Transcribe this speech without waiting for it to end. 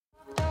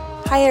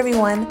Hi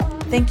everyone,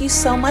 thank you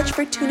so much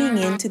for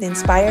tuning in to the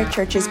Inspire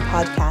Churches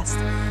podcast.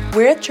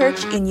 We're a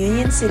church in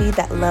Union City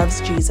that loves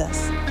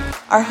Jesus.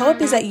 Our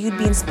hope is that you'd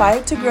be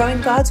inspired to grow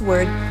in God's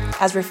Word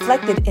as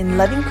reflected in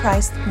loving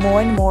Christ more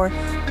and more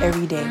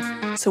every day.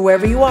 So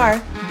wherever you are,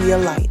 be a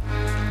light.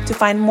 To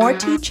find more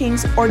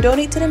teachings or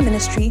donate to the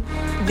ministry,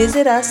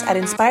 visit us at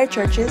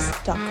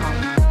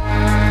inspirechurches.com.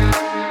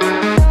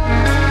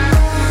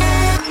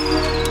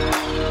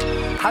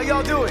 How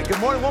y'all doing? Good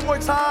morning. One more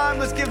time.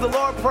 Let's give the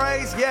Lord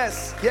praise.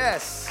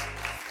 Yes.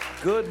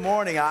 Good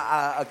morning.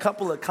 A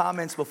couple of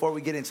comments before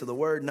we get into the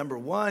word. Number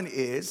one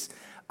is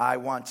I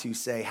want to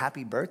say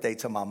happy birthday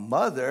to my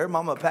mother,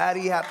 Mama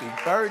Patty. Happy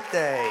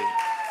birthday.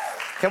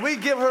 Can we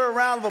give her a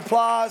round of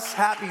applause?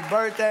 Happy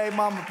birthday,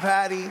 Mama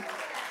Patty.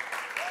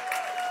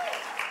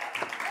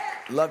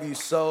 Love you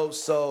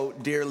so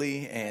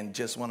dearly and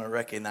just want to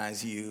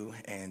recognize you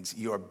and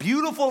your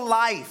beautiful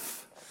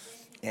life.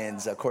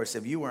 And of course,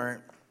 if you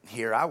weren't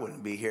here, I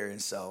wouldn't be here.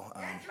 And so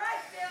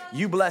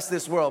you bless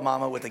this world,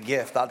 Mama, with a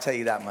gift. I'll tell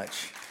you that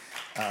much.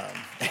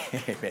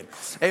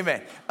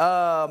 Amen.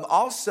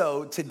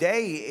 Also,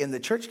 today in the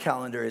church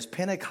calendar is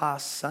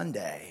Pentecost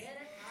Sunday.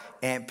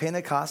 And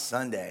Pentecost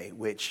Sunday,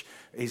 which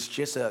is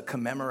just a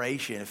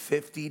commemoration,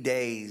 50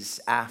 days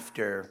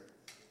after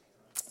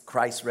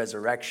Christ's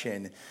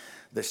resurrection,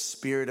 the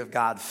Spirit of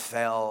God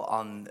fell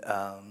on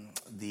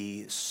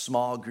the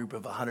small group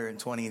of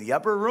 120 in the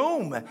upper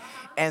room,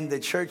 and the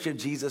Church of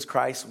Jesus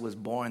Christ was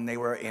born. They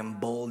were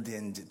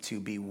emboldened to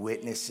be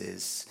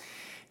witnesses,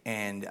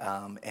 and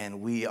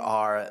we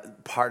are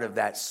part of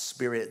that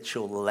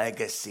spiritual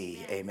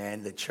legacy.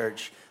 Amen. The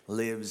church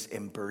lives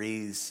and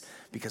breathes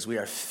because we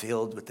are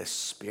filled with the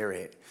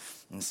Spirit.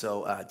 And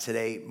so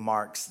today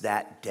marks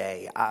that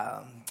day.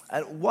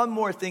 One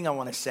more thing I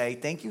want to say.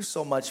 Thank you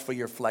so much for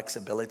your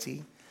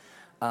flexibility.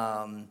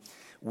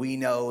 We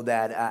know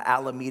that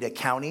Alameda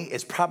County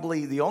is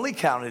probably the only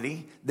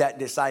county that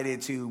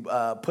decided to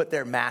put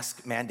their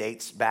mask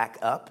mandates back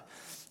up.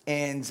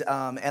 And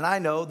I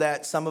know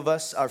that some of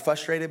us are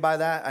frustrated by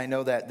that. I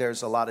know that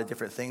there's a lot of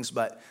different things,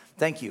 but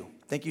thank you.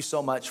 Thank you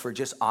so much for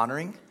just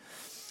honoring.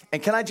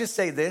 And can I just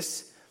say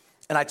this?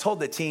 And I told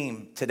the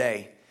team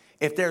today,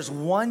 if there's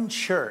one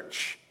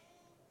church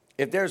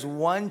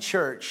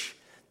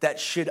that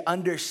should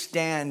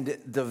understand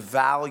the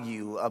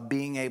value of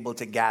being able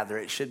to gather,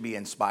 it should be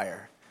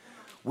Inspire.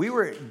 We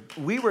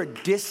were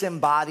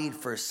disembodied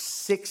for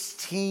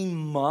 16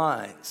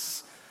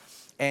 months.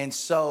 And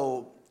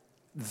so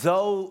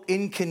though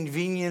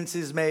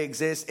inconveniences may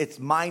exist, it's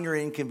minor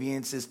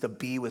inconveniences to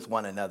be with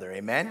one another.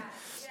 Amen?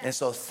 And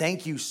so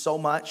thank you so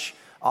much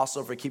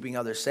also for keeping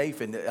others safe.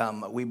 And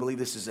we believe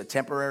this is a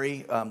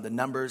temporary, the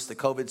numbers, the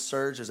COVID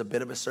surge, there's a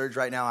bit of a surge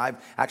right now. I've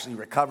actually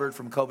recovered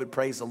from COVID,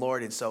 praise the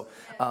Lord. And so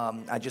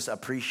I just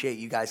appreciate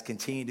you guys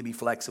continue to be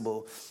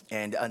flexible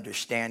and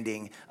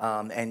understanding.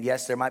 And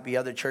yes, there might be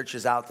other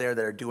churches out there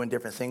that are doing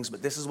different things,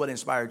 but this is what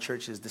Inspired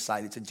Church has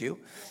decided to do.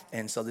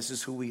 And so this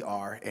is who we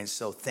are. And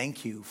so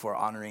thank you for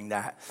honoring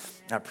that.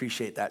 I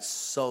appreciate that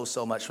so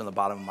much from the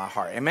bottom of my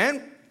heart.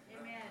 Amen?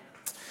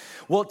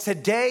 Well,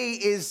 today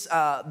is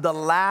the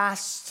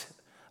last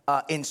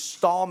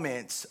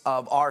installment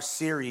of our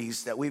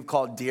series that we've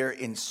called Dear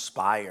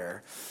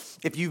Inspire.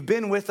 If you've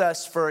been with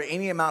us for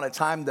any amount of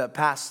time, the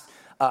past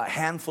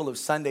handful of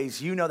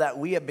Sundays, you know that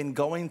we have been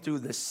going through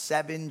the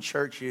 7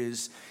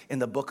 churches in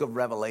the book of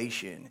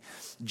Revelation.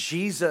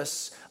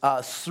 Jesus,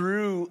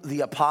 through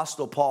the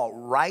Apostle Paul,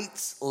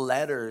 writes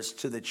letters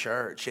to the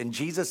church. And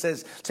Jesus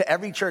says to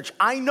every church,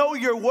 I know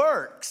your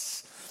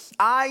works.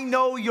 I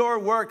know your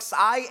works.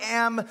 I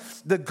am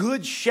the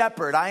good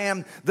shepherd. I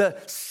am the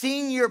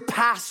senior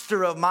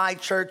pastor of my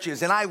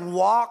churches. And I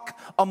walk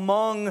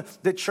among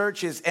the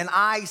churches and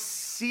I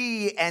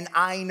see and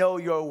I know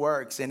your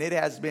works. And it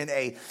has been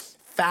a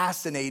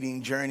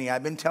fascinating journey.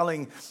 I've been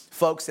telling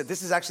folks that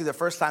this is actually the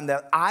first time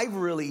that I've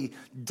really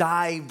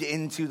dived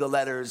into the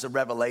letters of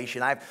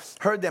Revelation. I've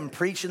heard them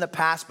preach in the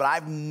past, but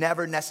I've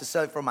never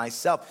necessarily for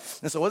myself.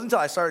 And so it wasn't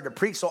until I started to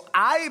preach. So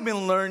I've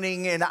been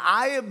learning and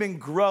I have been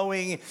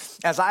growing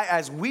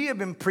as we have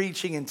been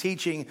preaching and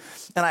teaching.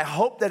 And I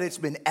hope that it's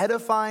been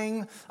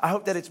edifying. I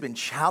hope that it's been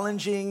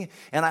challenging.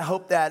 And I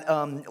hope that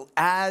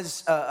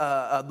as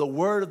the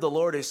word of the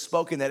Lord is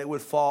spoken, that it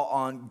would fall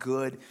on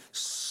good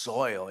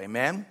soil.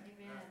 Amen.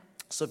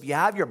 So if you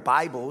have your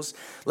Bibles,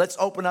 let's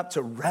open up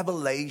to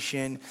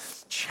Revelation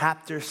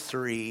chapter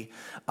 3,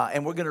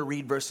 and we're going to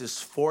read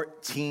verses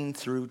 14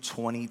 through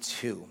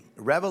 22.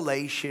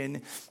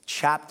 Revelation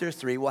chapter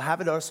 3. We'll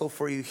have it also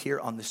for you here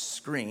on the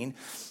screen.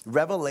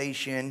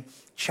 Revelation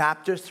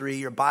chapter 3.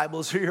 Your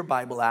Bibles or your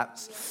Bible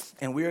apps.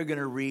 And we are going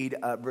to read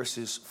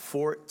verses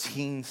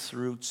 14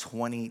 through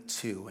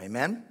 22.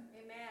 Amen?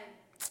 Amen.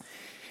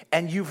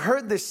 And you've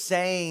heard this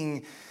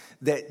saying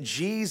that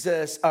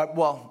Jesus,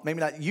 well, maybe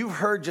not, you've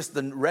heard just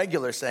the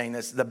regular saying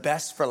this, the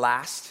best for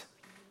last.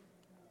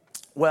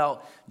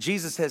 Well,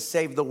 Jesus has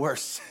saved the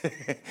worst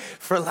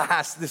for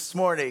last this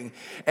morning.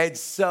 And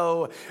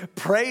so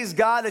praise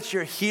God that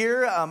you're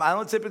here. I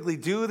don't typically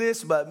do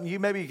this, but you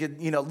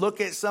could,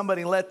 look at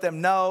somebody and let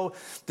them know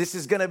this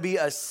is going to be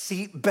a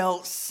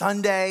seatbelt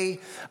Sunday.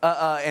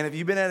 And if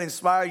you've been at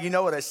Inspire, you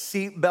know what a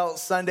seatbelt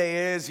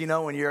Sunday is.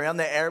 When you're on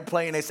the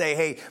airplane, they say,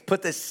 hey,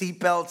 put the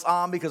seatbelts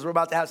on because we're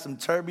about to have some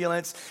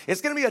turbulence.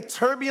 It's going to be a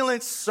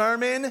turbulent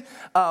sermon,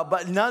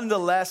 but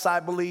nonetheless, I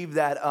believe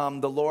that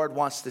the Lord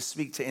wants to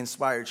speak to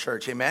Inspire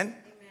Church. Amen?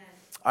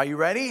 Are you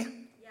ready?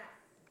 Yeah.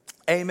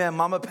 Amen.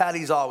 Mama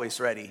Patty's always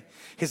ready.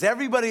 Is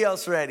everybody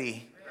else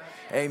ready?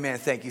 Amen.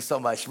 Thank you so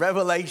much.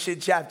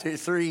 Revelation chapter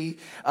 3,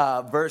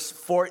 verse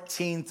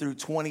 14 through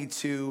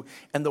 22.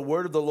 And the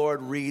word of the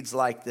Lord reads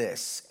like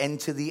this. And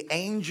to the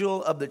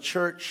angel of the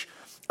church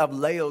of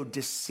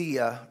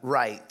Laodicea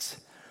write,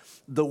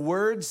 the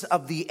words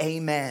of the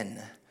Amen,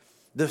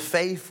 the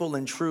faithful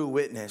and true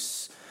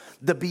witness,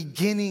 the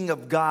beginning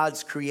of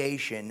God's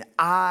creation.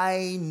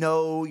 I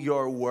know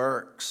your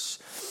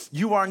works.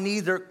 You are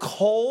neither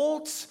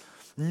cold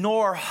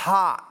nor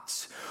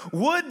hot.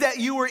 Would that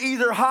you were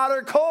either hot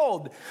or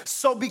cold.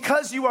 So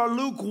because you are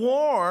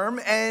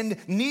lukewarm and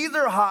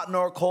neither hot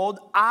nor cold,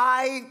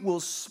 I will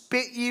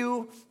spit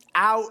you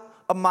out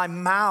of my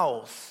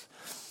mouth.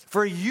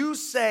 For you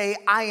say,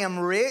 I am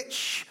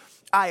rich,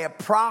 I have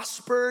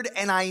prospered,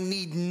 and I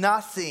need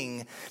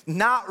nothing,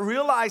 not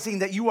realizing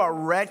that you are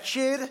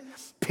wretched,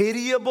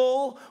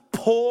 pitiable,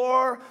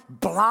 poor,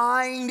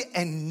 blind,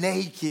 and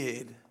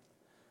naked.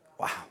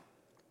 Wow.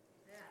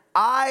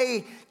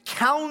 I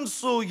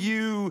counsel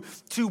you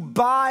to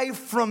buy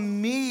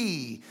from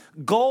me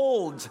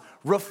gold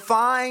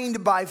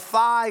refined by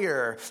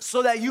fire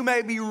so that you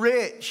may be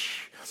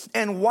rich,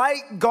 and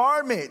white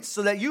garments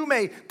so that you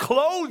may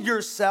clothe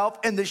yourself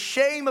and the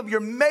shame of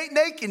your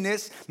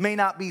nakedness may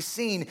not be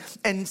seen,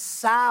 and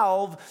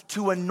salve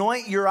to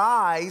anoint your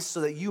eyes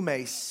so that you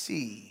may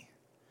see.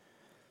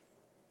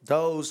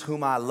 Those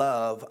whom I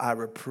love, I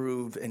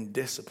reprove and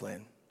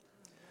discipline.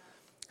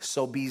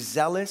 So be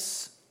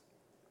zealous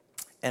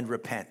and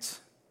repent.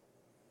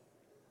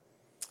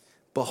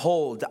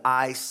 Behold,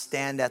 I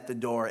stand at the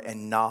door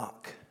and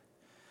knock.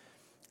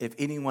 If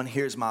anyone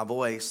hears my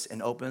voice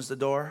and opens the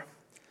door,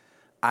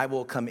 I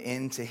will come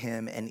in to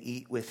him and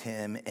eat with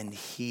him and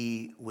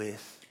he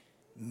with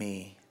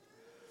me.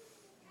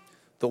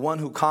 The one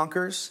who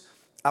conquers,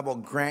 I will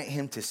grant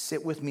him to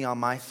sit with me on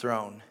my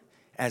throne,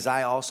 as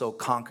I also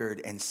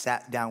conquered and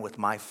sat down with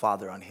my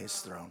Father on his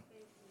throne.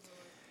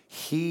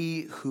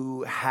 He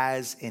who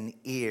has an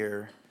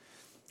ear,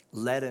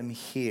 let him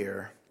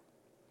hear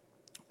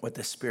what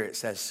the Spirit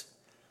says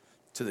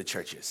to the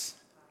churches.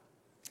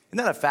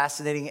 Isn't that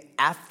fascinating?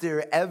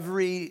 After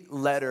every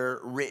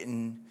letter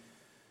written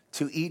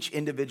to each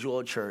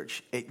individual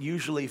church, it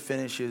usually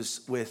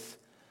finishes with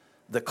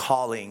the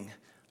calling,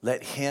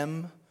 let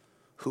him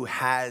who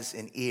has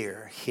an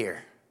ear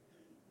hear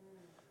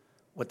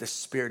what the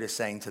Spirit is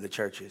saying to the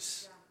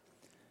churches.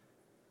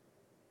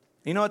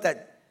 You know what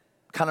that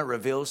kind of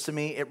reveals to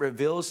me? It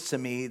reveals to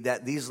me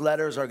that these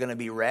letters are going to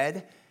be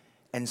read,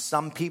 and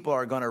some people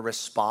are going to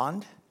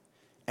respond,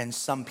 and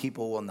some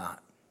people will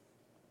not.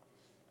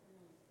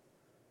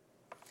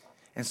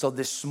 And so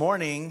this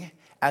morning,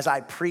 as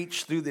I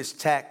preach through this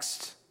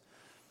text,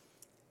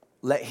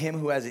 let him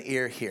who has an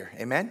ear hear.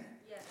 Amen?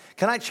 Yes.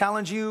 Can I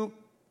challenge you,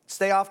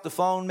 stay off the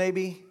phone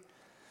maybe?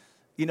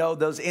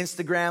 Those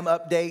Instagram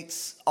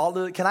updates,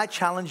 can I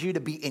challenge you to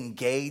be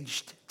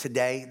engaged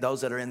today, those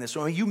that are in this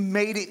room? You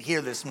made it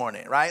here this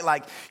morning, right?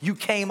 Like you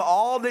came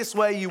all this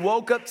way, you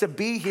woke up to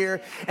be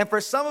here. And for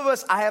some of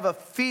us, I have a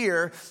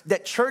fear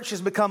that church has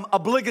become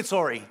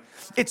obligatory.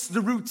 It's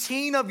the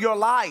routine of your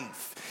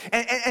life.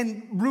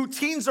 And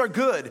routines are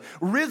good.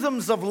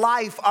 Rhythms of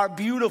life are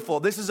beautiful.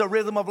 This is a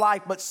rhythm of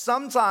life, but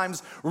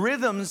sometimes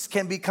rhythms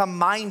can become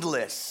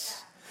mindless.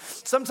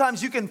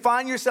 Sometimes you can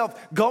find yourself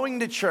going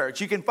to church.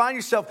 You can find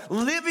yourself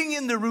living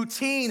in the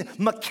routine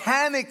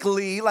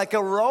mechanically like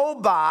a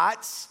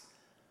robot,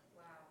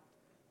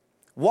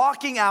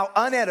 walking out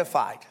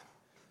unedified.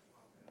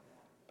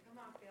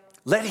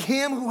 Let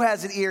him who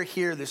has an ear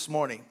hear this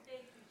morning.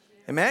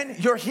 Amen?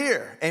 You're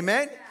here.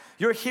 Amen?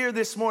 You're here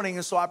this morning,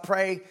 and so I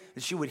pray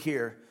that you would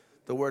hear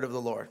the word of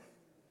the Lord.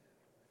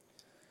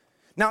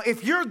 Now,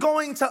 if you're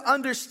going to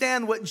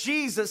understand what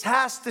Jesus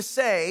has to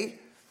say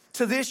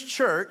to this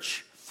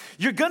church,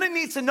 you're going to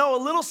need to know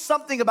a little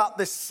something about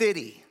the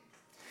city.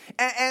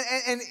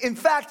 And in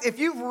fact, if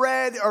you've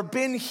read or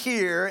been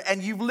here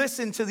and you've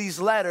listened to these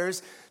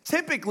letters,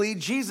 typically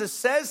Jesus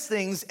says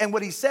things, and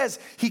what he says,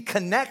 he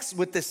connects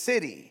with the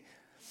city.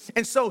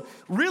 And so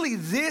really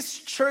this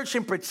church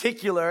in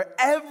particular,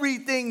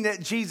 everything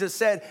that Jesus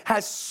said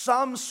has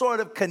some sort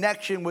of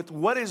connection with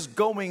what is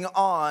going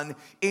on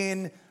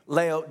in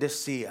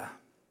Laodicea.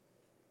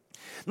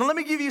 Now, let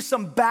me give you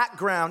some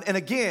background. And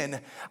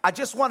again, I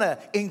just want to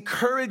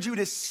encourage you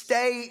to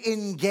stay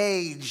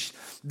engaged.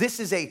 This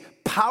is a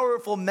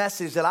powerful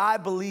message that I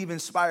believe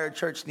Inspired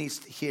Church needs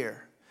to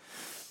hear.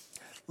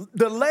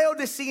 The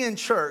Laodicean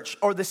church,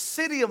 or the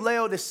city of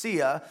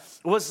Laodicea,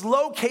 was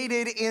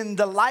located in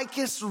the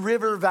Lycus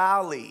River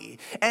Valley.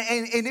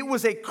 And it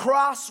was a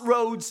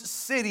crossroads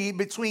city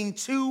between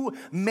two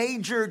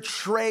major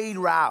trade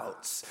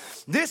routes.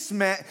 This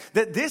meant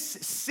that this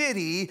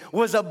city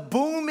was a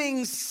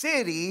booming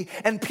city,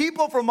 and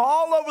people from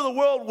all over the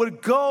world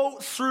would go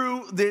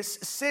through this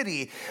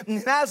city.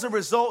 And as a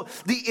result,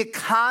 the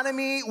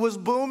economy was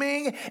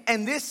booming,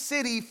 and this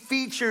city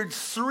featured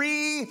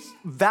three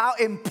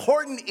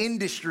important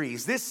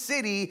industries. This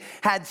city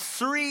had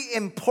three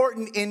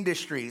important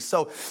industries.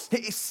 So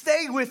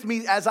stay with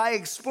me as I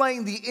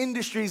explain the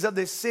industries of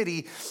this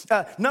city.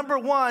 Number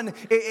one,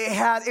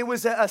 it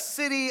was a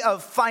city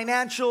of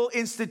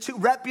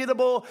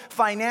reputable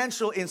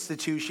financial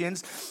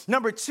institutions.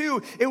 Number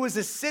two, it was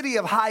a city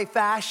of high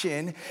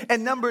fashion.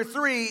 And number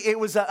three, it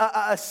was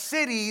a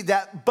city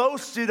that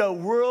boasted a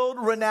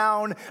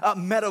world-renowned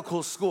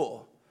medical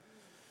school.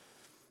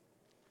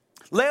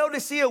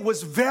 Laodicea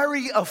was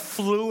very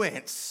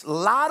affluent. A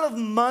lot of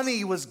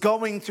money was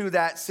going through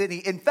that city.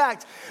 In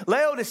fact,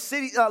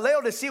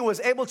 Laodicea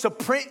was able to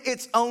print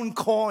its own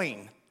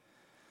coin.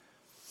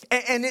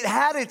 And it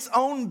had its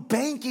own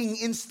banking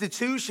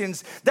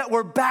institutions that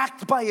were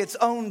backed by its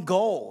own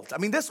gold. I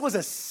mean, this was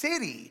a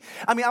city.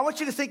 I mean, I want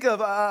you to think of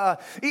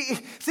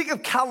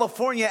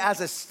California as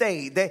a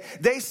state.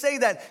 They say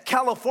that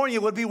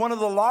California would be one of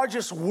the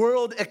largest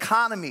world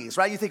economies,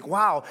 right? You think,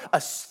 wow, a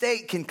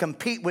state can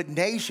compete with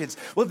nations.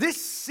 Well, this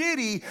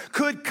city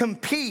could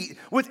compete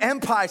with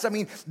empires. I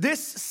mean, this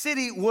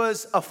city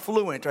was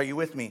affluent. Are you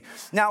with me?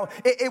 Now,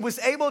 it was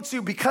able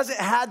to, because it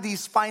had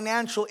these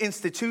financial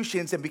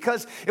institutions and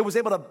because it was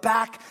able to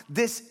back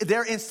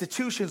their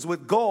institutions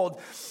with gold,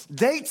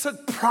 they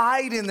took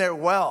pride in their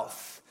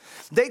wealth.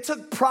 They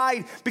took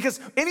pride because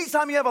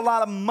anytime you have a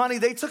lot of money,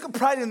 they took a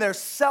pride in their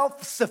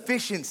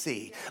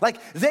self-sufficiency.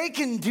 Like they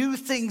can do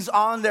things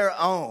on their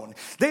own.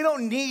 They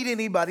don't need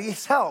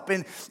anybody's help.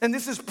 And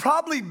this is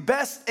probably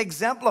best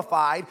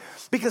exemplified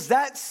because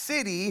that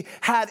city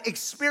had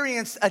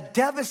experienced a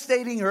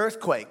devastating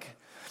earthquake.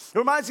 It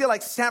reminds me of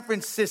like San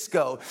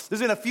Francisco. There's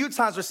been a few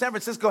times where San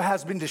Francisco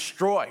has been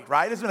destroyed,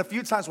 right? There's been a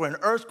few times where an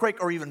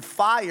earthquake or even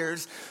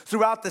fires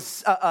throughout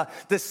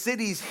the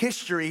city's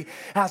history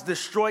has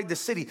destroyed the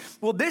city.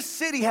 Well, this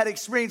city had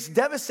experienced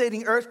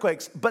devastating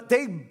earthquakes, but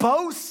they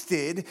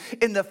boasted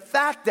in the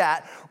fact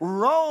that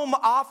Rome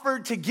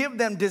offered to give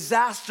them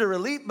disaster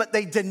relief, but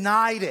they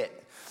denied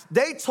it.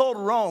 They told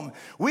Rome,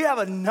 we have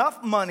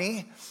enough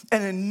money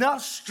and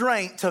enough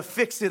strength to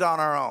fix it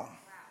on our own.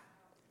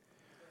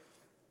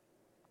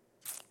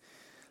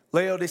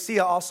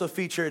 Laodicea also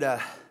featured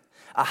a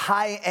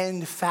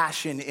high-end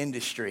fashion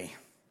industry.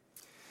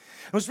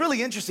 It was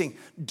really interesting.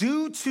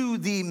 Due to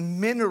the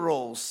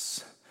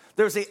minerals,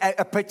 there's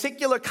a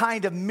particular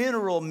kind of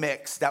mineral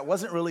mix that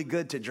wasn't really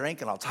good to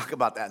drink, and I'll talk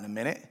about that in a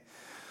minute.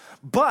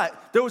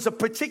 But there was a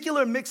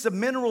particular mix of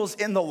minerals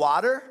in the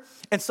water,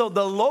 and so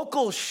the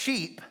local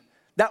sheep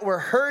that were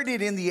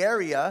herded in the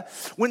area,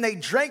 when they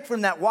drank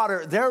from that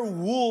water, their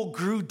wool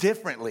grew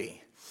differently.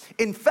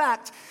 In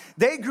fact,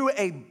 they grew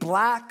a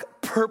black,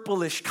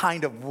 purplish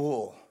kind of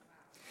wool.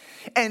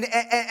 And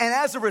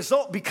as a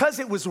result, because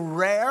it was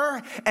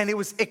rare and it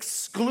was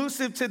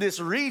exclusive to this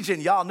region,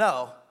 y'all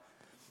know,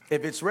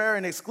 if it's rare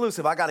and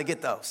exclusive, I got to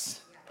get those.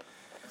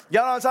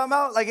 Y'all know what I'm talking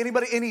about?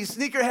 Like any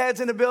sneakerheads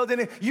in the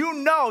building, you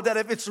know that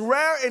if it's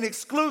rare and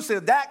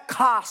exclusive, that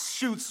cost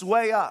shoots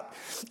way up.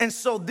 And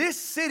so this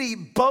city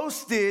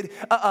boasted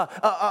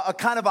a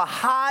kind of a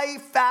high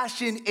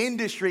fashion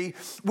industry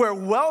where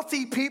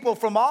wealthy people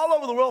from all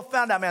over the world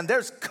found out, man,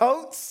 there's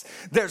coats,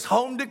 there's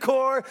home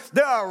decor,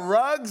 there are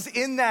rugs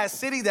in that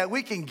city that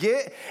we can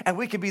get and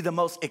we can be the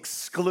most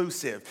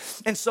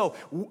exclusive. And so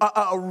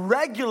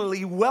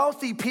regularly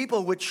wealthy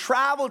people would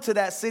travel to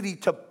that city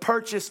to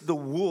purchase the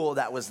wool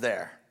that was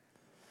there.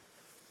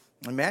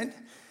 Amen?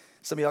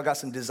 Some of y'all got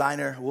some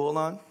designer wool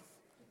on.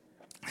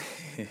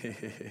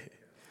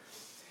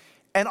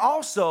 And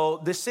also,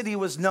 the city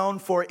was known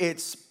for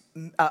its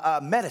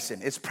medicine,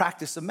 its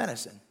practice of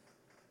medicine.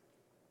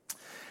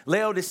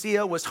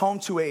 Laodicea was home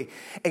to a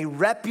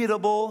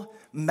reputable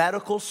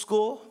medical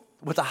school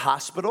with a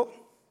hospital.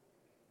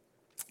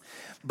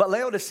 But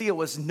Laodicea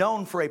was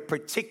known for a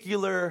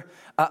particular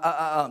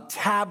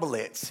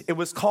tablet. It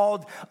was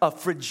called a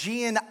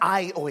Phrygian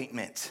eye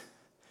ointment.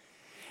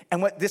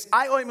 And what this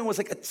eye ointment was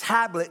like a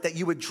tablet that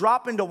you would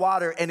drop into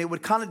water and it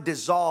would kind of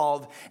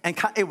dissolve and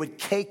it would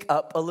cake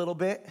up a little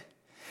bit.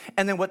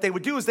 And then what they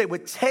would do is they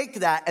would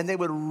take that and they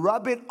would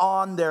rub it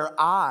on their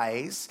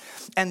eyes.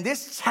 And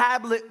this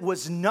tablet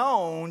was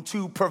known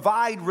to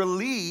provide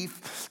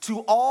relief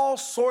to all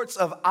sorts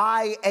of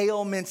eye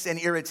ailments and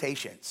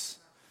irritations.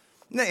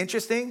 Isn't that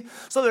interesting?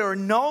 So they were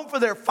known for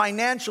their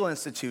financial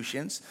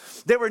institutions.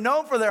 They were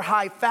known for their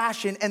high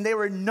fashion, and they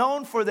were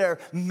known for their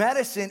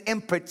medicine,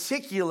 in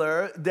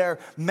particular, their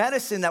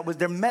medication that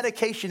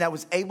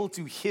was able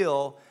to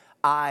heal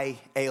eye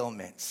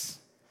ailments.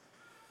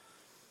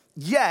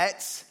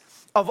 Yet,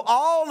 of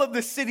all of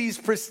the city's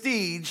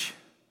prestige,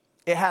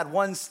 it had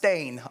one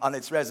stain on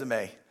its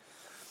resume.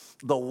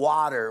 the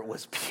water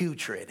was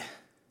putrid.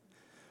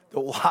 The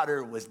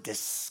water was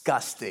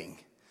disgusting.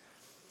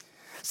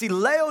 See,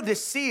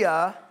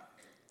 Laodicea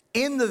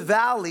in the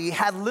valley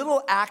had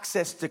little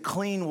access to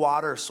clean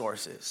water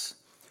sources.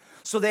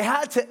 So they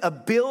had to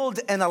build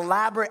an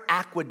elaborate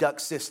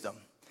aqueduct system.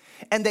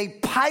 And they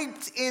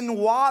piped in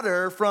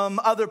water from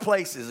other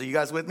places. Are you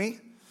guys with me?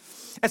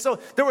 And so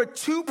there were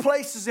two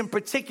places in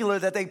particular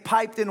that they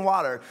piped in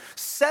water.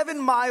 7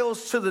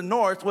 miles to the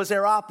north was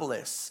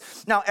Aeropolis.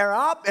 Now,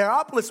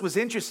 Aeropolis was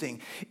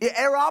interesting.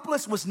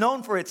 Aeropolis was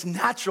known for its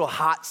natural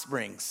hot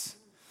springs.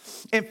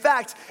 In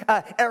fact,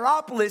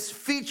 Aeropolis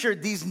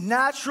featured these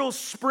natural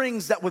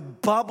springs that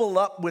would bubble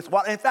up with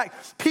water. In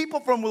fact, people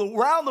from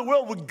around the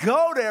world would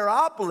go to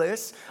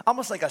Aeropolis,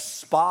 almost like a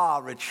spa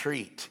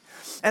retreat.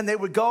 And they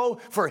would go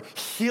for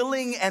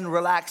healing and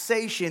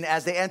relaxation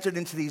as they entered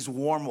into these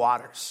warm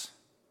waters.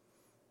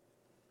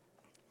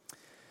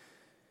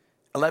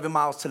 11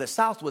 miles to the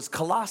south was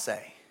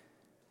Colossae.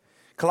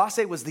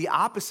 Colossae was the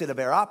opposite of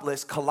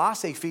Aeropolis.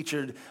 Colossae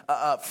featured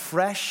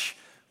fresh,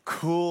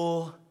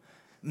 cool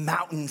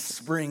mountain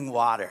spring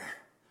water.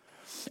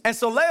 And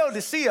so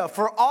Laodicea,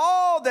 for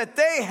all that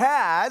they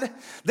had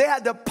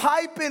to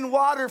pipe in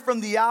water from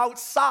the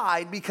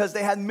outside because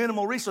they had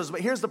minimal resources.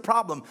 But here's the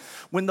problem.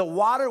 When the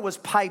water was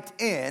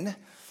piped in,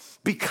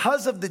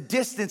 because of the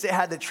distance it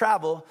had to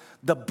travel,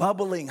 the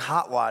bubbling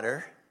hot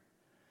water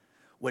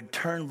would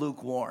turn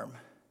lukewarm.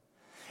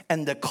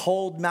 And the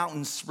cold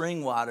mountain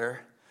spring water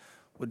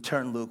would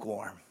turn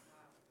lukewarm.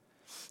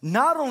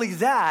 Not only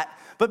that,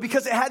 but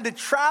because it had to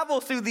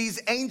travel through these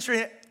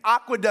ancient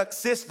aqueduct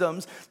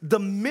systems, the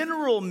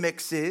mineral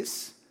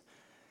mixes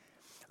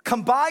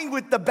combined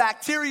with the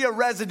bacteria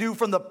residue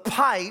from the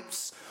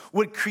pipes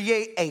would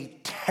create a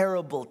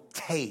terrible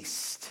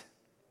taste.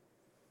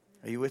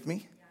 Are you with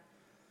me?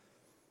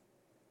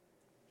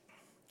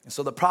 And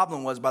so the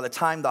problem was, by the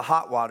time the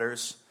hot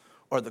waters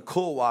or the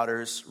cool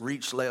waters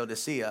reached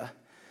Laodicea,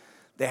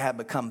 they had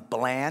become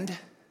bland,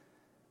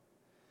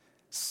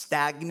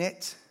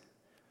 stagnant,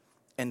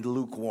 and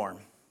lukewarm.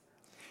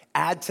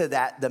 Add to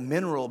that the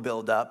mineral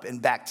buildup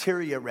and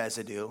bacteria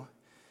residue.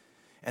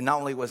 And not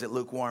only was it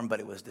lukewarm,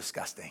 but it was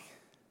disgusting.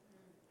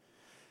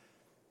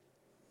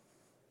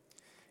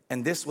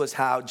 And this was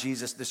how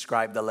Jesus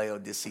described the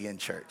Laodicean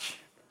church.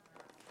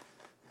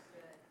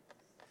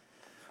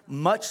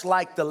 Much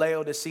like the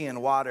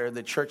Laodicean water,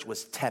 the church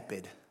was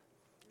tepid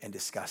and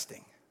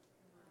disgusting.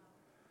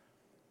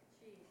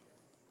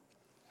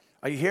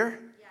 Are you here?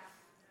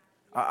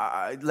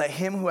 Yeah. Let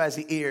him who has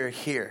the ear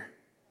hear.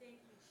 Thank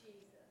you,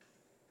 Jesus.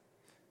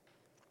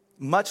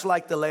 Much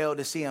like the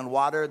Laodicean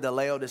water, the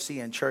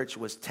Laodicean church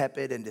was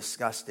tepid and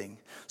disgusting.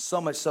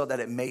 So much so that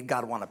it made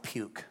God want to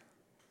puke.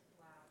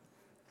 Wow.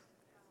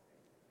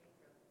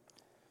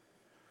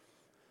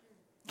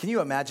 Can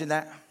you imagine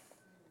that?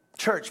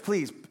 Church,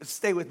 please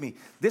stay with me.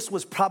 This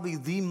was probably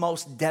the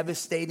most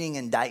devastating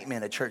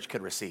indictment a church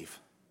could receive.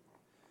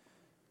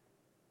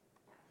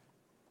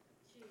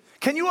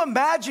 Can you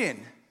imagine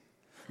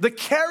the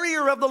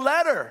carrier of the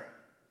letter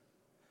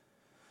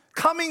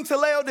coming to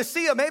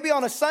Laodicea, maybe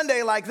on a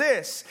Sunday like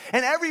this,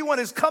 and everyone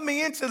is coming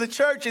into the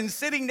church and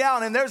sitting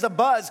down, and there's a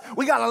buzz.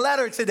 We got a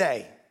letter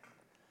today.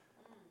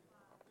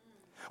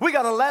 We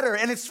got a letter,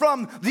 and it's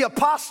from the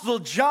Apostle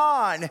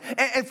John.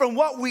 And from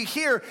what we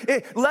hear,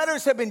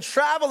 letters have been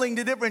traveling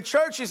to different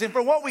churches. And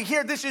from what we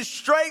hear, this is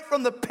straight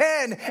from the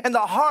pen and the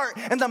heart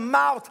and the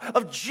mouth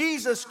of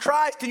Jesus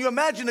Christ. Can you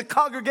imagine the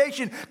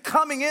congregation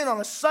coming in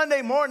on a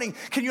Sunday morning?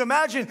 Can you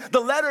imagine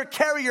the letter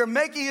carrier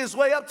making his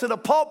way up to the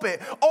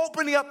pulpit,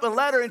 opening up the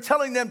letter and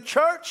telling them,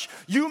 church,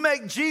 you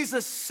make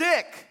Jesus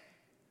sick.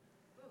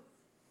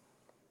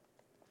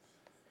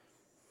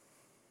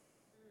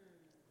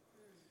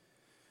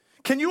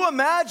 Can you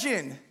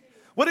imagine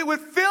what it would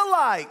feel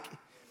like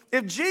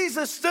if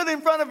Jesus stood in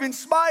front of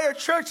Inspire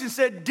Church and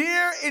said,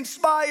 dear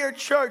Inspire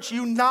Church,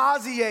 you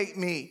nauseate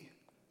me.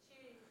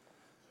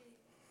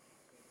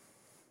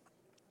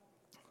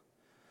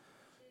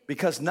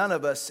 Because none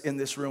of us in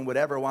this room would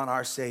ever want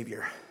our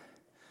Savior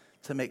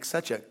to make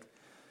such a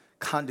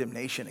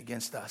condemnation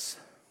against us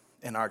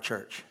in our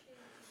church.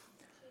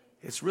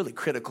 It's really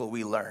critical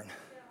we learn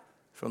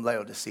from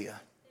Laodicea.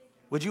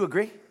 Would you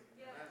agree?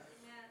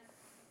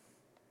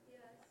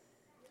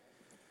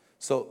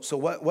 So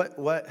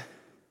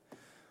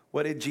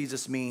what did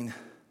Jesus mean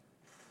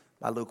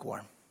by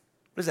lukewarm?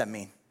 What does that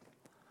mean?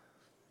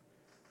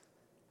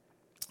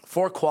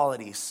 4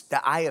 qualities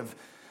that I have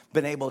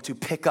been able to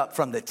pick up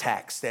from the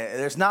text.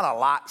 There's not a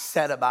lot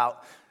said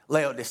about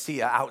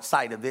Laodicea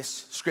outside of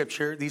these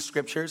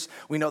scriptures.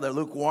 We know they're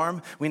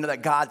lukewarm. We know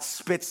that God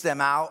spits them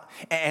out,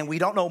 and we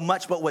don't know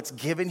much about what's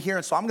given here.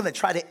 And so I'm going to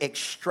try to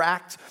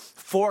extract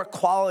 4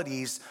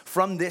 qualities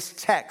from this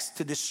text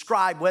to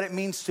describe what it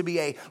means to be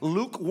a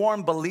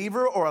lukewarm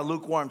believer or a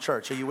lukewarm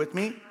church. Are you with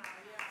me?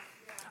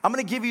 I'm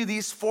going to give you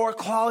these 4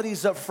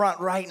 qualities up front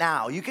right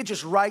now. You could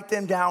just write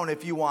them down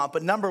if you want.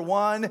 But number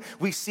 1,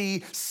 we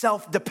see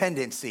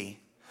self-dependency.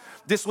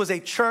 This was a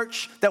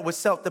church that was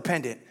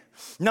self-dependent.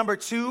 Number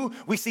 2,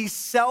 we see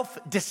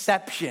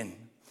self-deception.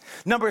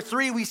 Number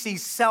 3, we see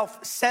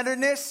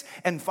self-centeredness.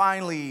 And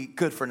finally,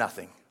 good for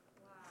nothing.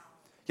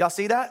 Y'all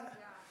see that?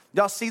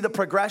 Y'all see the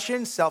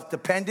progression?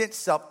 Self-dependent,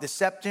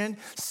 self-deception,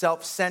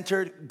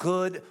 self-centered,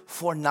 good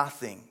for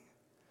nothing.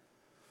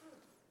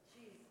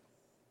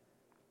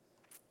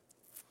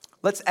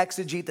 Let's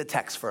exegete the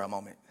text for a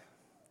moment.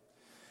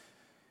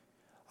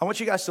 I want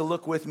you guys to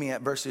look with me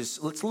at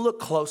let's look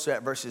closer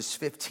at verses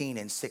 15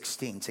 and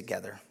 16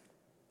 together.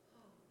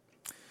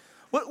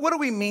 What do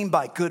we mean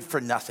by good for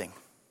nothing?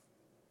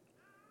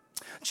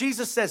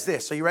 Jesus says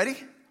this, are you ready?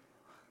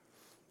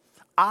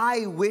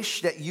 I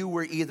wish that you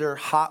were either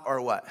hot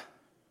or what?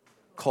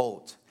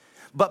 Cold.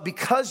 But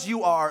because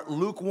you are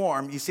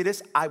lukewarm, you see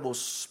this? I will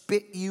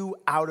spit you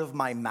out of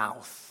my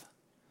mouth.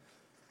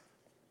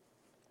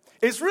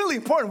 It's really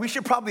important. We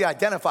should probably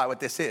identify what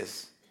this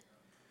is.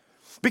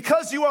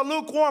 Because you are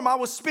lukewarm, I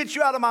will spit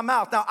you out of my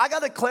mouth. Now, I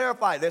got to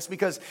clarify this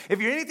because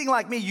if you're anything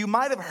like me, you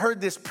might have heard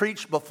this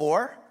preached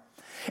before.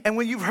 And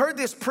when you've heard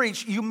this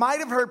preached, you might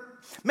have heard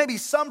maybe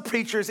some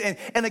preachers, and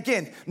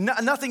again,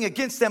 nothing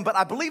against them, but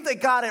I believe they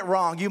got it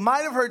wrong. You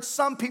might have heard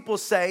some people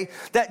say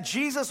that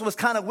Jesus was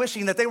kind of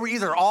wishing that they were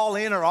either all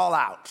in or all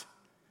out.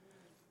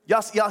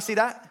 Y'all see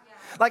that?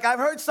 Like I've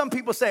heard some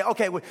people say,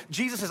 okay, well,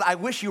 Jesus says, I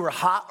wish you were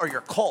hot or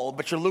you're cold,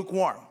 but you're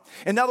lukewarm.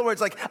 In other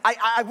words, like,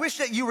 I wish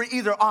that you were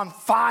either on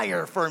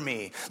fire for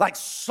me, like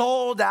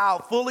sold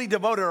out, fully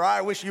devoted, or I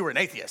wish you were an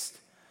atheist.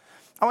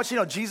 I want you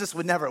to know Jesus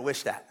would never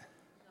wish that.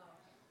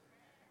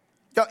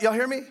 Y'all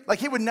hear me? Like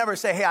he would never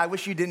say, hey, I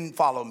wish you didn't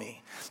follow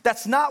me.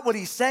 That's not what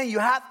he's saying. You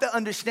have to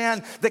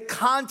understand the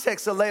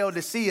context of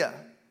Laodicea.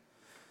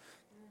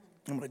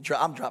 I'm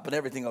dropping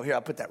everything over here.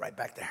 I'll put that right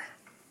back there.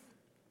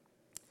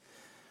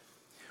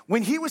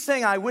 When he was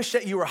saying, I wish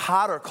that you were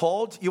hot or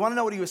cold, you want to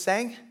know what he was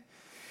saying?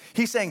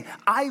 He's saying,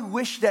 I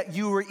wish that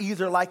you were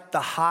either like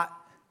the hot,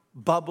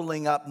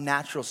 bubbling up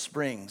natural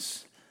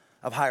springs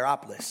of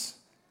Hierapolis.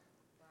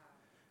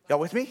 Y'all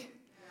with me?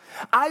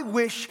 I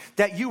wish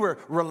that you were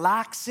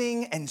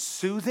relaxing and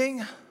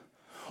soothing,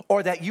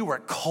 or that you were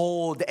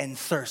cold and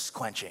thirst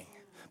quenching,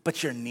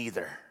 but you're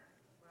neither.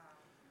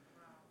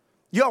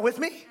 Y'all with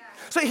me?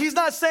 So he's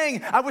not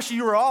saying, I wish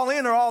you were all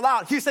in or all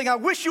out. He's saying, I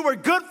wish you were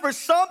good for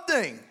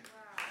something.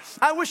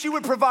 I wish you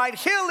would provide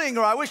healing,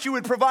 or I wish you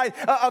would provide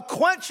a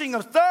quenching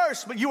of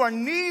thirst, but you are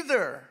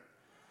neither.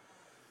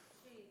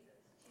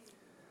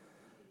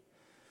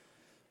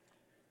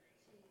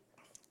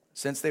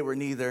 Since they were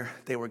neither,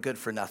 they were good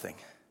for nothing.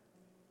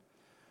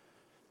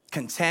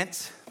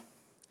 Content,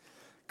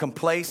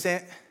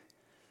 complacent,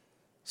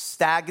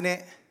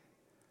 stagnant,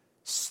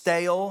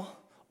 stale,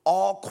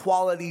 all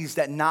qualities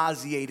that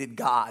nauseated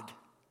God.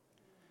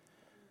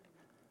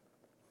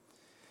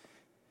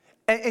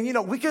 And you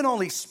know, we can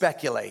only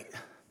speculate.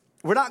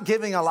 We're not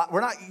giving a lot,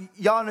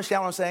 y'all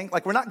understand what I'm saying?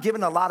 Like we're not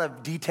giving a lot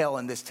of detail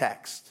in this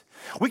text.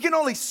 We can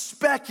only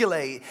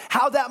speculate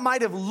how that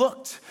might have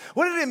looked.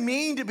 What did it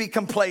mean to be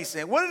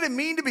complacent? What did it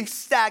mean to be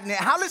stagnant?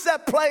 How does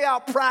that play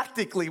out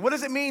practically? What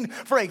does it mean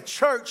for a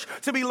church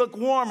to be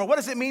lukewarm? Or what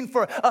does it mean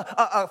for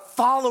a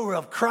follower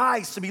of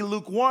Christ to be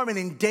lukewarm and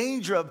in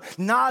danger of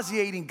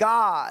nauseating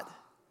God?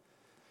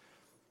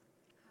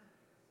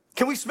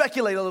 Can we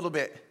speculate a little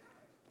bit?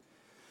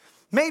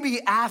 Maybe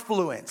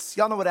affluence.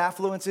 Y'all know what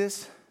affluence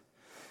is?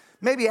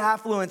 Maybe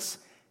affluence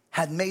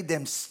had made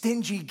them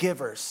stingy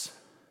givers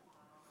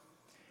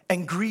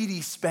and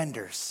greedy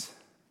spenders.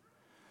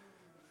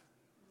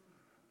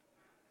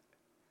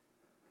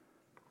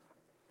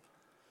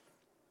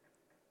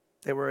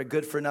 They were a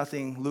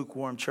good-for-nothing,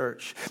 lukewarm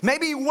church.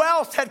 Maybe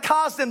wealth had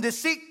caused them to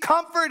seek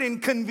comfort and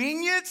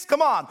convenience,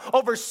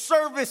 over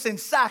service and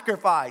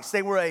sacrifice.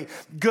 They were a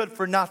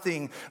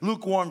good-for-nothing,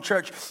 lukewarm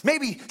church.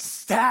 Maybe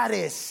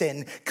status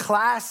and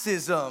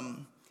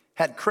classism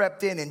had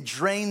crept in and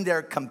drained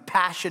their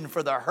compassion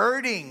for the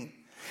hurting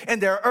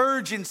and their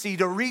urgency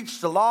to reach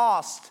the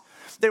lost.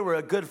 They were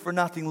a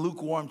good-for-nothing,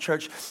 lukewarm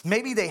church.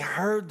 Maybe they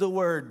heard the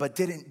word but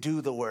didn't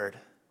do the word.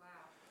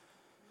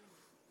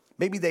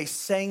 Maybe they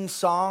sang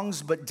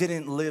songs but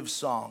didn't live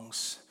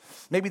songs.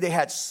 Maybe they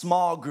had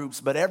small groups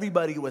but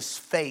everybody was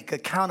fake,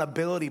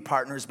 accountability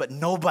partners, but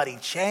nobody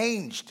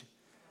changed.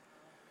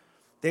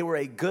 They were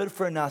a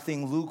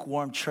good-for-nothing,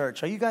 lukewarm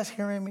church. Are you guys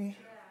hearing me?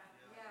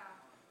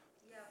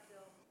 Yeah,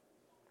 Phil.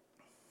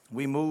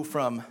 We move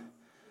from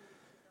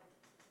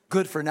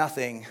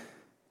good-for-nothing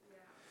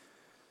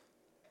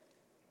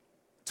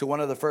to one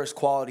of the first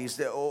qualities.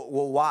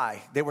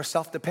 Why? They were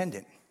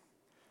self-dependent.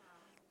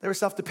 They were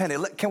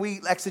self-dependent. Can we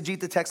exegete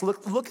the text?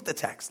 Look at the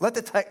text. Let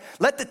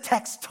the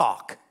text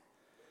talk.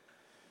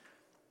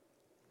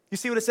 You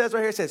see what it says right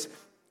here? It says,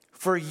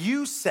 for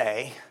you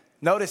say,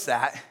 notice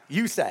that,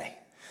 you say.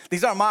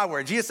 These aren't my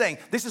words. Jesus is saying,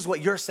 this is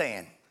what you're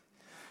saying.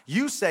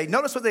 You say,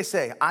 notice what they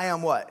say. I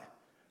am what?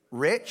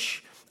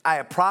 Rich. I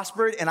have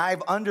prospered, and I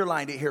have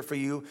underlined it here for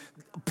you.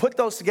 Put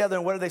those together,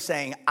 and what are they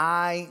saying?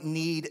 I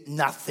need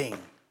nothing.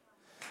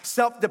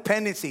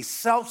 Self-dependency,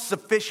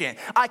 self-sufficient.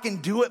 I can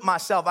do it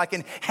myself. I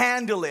can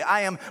handle it.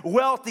 I am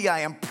wealthy. I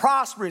am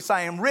prosperous.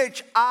 I am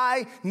rich.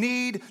 I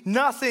need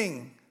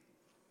nothing.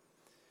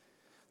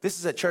 This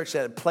is a church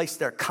that had placed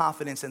their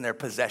confidence in their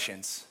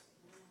possessions.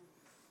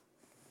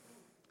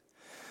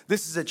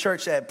 This is a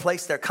church that had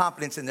placed their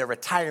confidence in their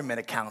retirement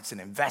accounts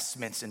and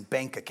investments and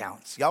bank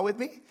accounts. Y'all with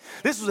me?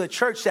 This was a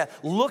church that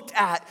looked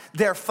at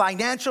their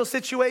financial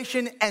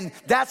situation, and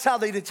that's how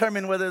they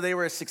determined whether they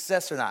were a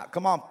success or not.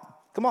 Come on,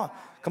 come on,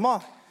 come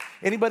on.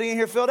 Anybody in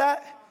here feel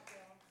that?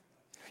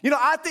 You know,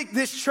 I think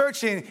this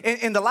church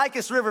in the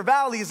Lycus River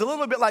Valley is a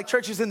little bit like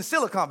churches in the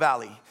Silicon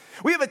Valley.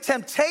 We have a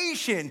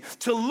temptation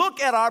to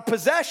look at our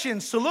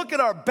possessions, to look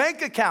at our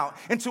bank account,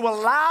 and to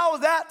allow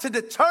that to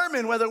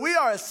determine whether we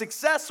are a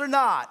success or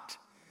not.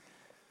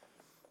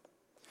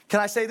 Can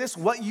I say this?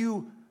 What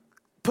you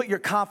put your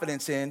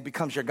confidence in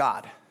becomes your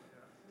God.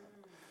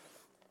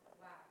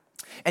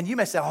 And you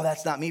may say, oh,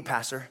 that's not me,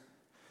 Pastor.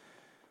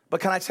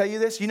 But can I tell you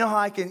this? You know how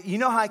I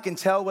can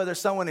tell whether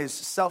someone is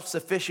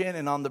self-sufficient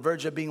and on the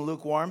verge of being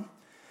lukewarm?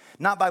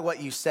 Not by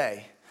what you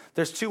say.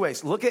 There's two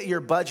ways. Look at your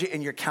budget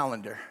and your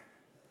calendar.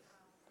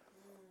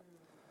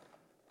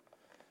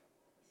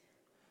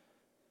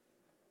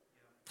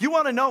 You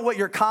want to know what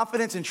your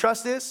confidence and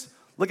trust is?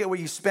 Look at where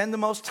you spend the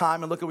most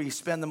time and look at where you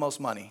spend the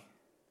most money.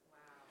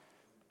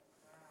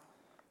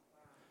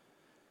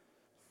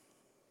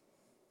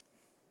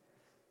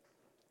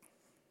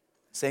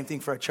 Same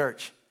thing for a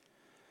church.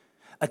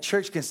 A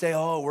church can say,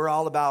 oh, we're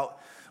all about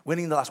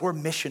winning the lost. We're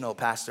missional,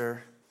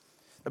 Pastor.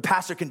 The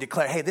pastor can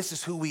declare, hey, this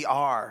is who we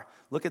are.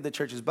 Look at the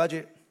church's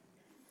budget.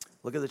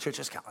 Look at the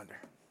church's calendar.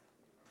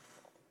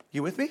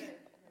 You with me?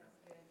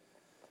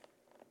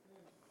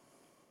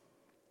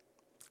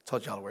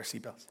 Told y'all to wear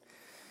seatbelts.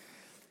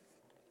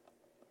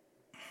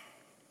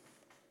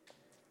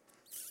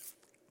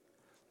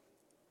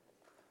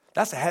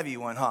 That's a heavy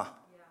one, huh?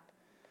 Yeah.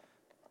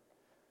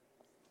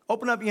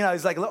 Open up,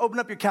 it's like open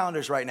up your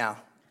calendars right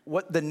now.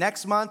 What the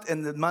next month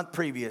and the month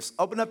previous.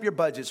 Open up your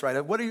budgets right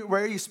now.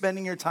 Where are you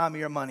spending your time and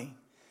your money?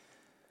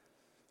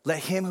 Let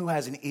him who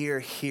has an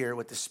ear hear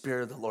what the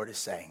Spirit of the Lord is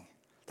saying.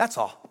 That's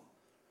all.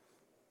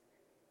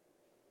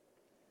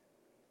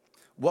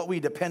 What we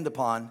depend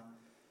upon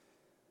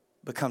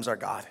becomes our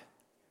God.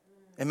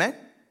 Amen?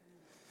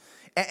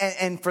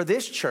 And for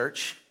this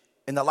church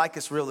in the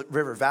Lycus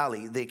River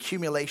Valley, the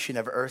accumulation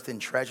of earthen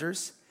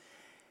treasures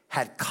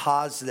had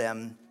caused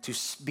them to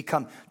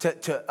become,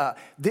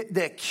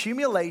 the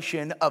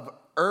accumulation of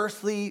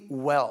earthly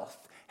wealth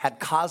had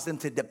caused them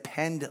to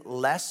depend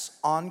less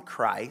on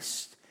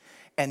Christ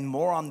and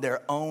more on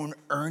their own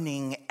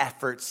earning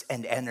efforts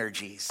and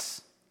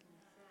energies.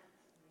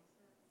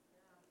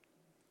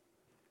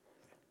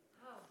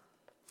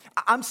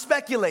 I'm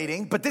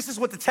speculating, but this is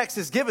what the text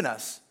has given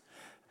us.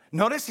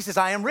 Notice he says,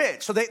 I am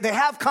rich. So they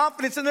have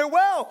confidence in their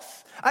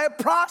wealth. I have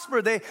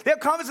prospered. They have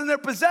confidence in their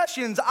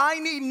possessions. I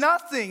need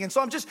nothing. And so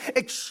I'm just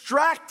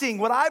extracting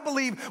what I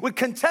believe would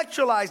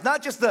contextualize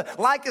not just the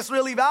Lycus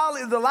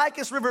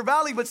River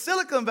Valley, but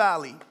Silicon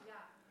Valley.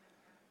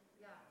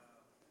 Yeah.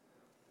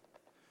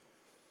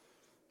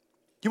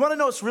 You want to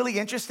know what's really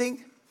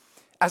interesting?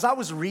 As I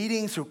was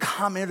reading through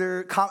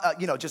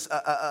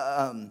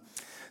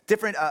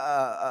different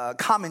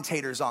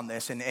commentators on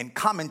this and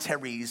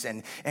commentaries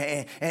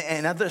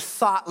and other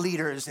thought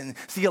leaders and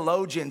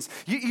theologians.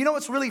 You know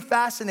what's really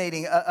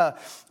fascinating?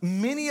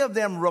 Many of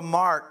them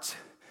remarked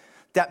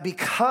that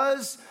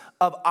because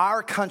of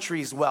our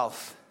country's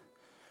wealth,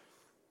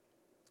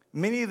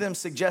 many of them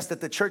suggest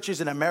that the churches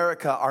in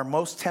America are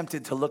most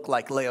tempted to look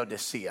like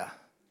Laodicea.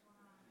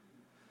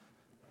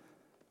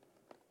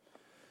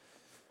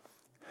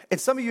 And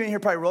some of you in here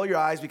probably roll your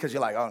eyes because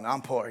you're like, oh, no,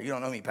 I'm poor. You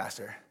don't know me,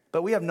 Pastor.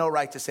 But we have no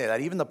right to say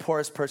that. Even the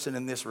poorest person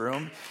in this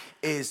room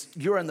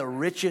you're in the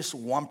richest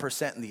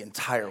 1% in the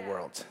entire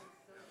world.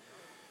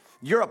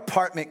 Your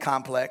apartment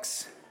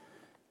complex,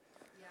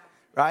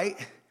 right?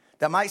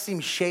 That might seem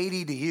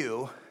shady to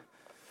you,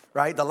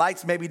 right? The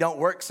lights maybe don't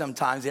work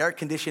sometimes. The air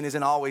conditioning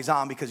isn't always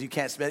on because you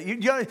can't spend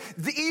it.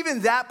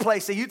 Even that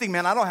place that you think,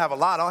 man, I don't have a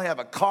lot. I don't have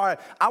a car.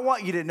 I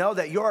want you to know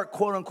that your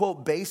quote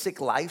unquote basic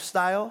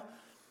lifestyle,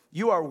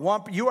 you are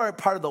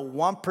part of the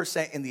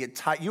 1% in the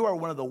entire, you are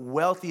one of the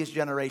wealthiest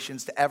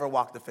generations to ever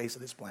walk the face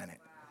of this planet.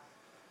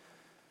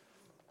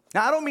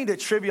 Now, I don't mean to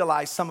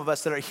trivialize some of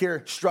us that are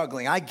here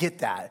struggling. I get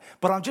that.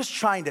 But I'm just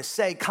trying to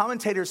say,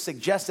 commentators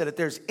suggest that if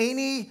there's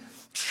any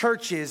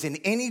churches in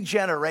any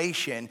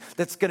generation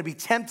that's going to be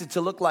tempted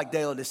to look like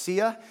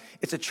Laodicea,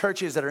 it's the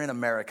churches that are in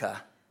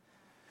America.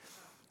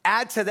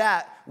 Add to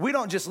that, we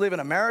don't just live in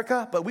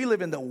America, but we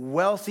live in the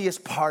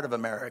wealthiest part of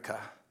America.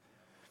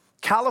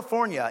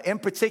 California, in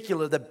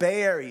particular, the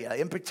Bay Area,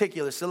 in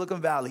particular,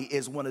 Silicon Valley,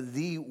 is one of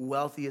the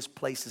wealthiest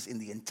places in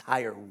the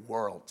entire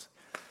world.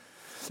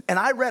 And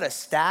I read a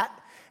stat,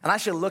 and I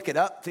should look it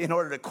up in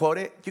order to quote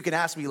it. You can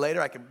ask me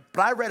later.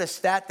 But I read a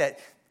stat that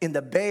in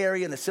the Bay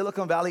Area, in the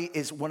Silicon Valley,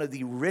 is one of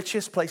the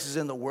richest places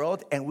in the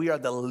world, and we are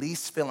the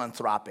least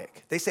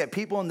philanthropic. They said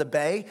people in the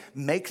Bay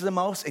make the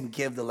most and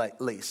give the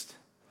least.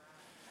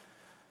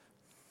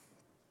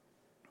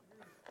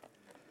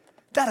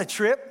 That a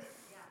trip?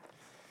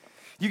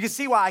 You can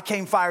see why I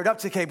came fired up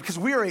today, because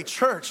we are a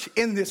church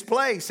in this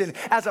place. And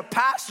as a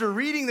pastor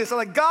reading this, I'm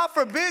like, God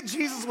forbid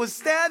Jesus would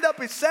stand up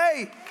and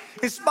say,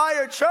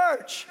 Inspire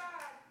Church.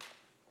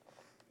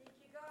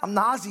 I'm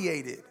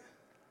nauseated.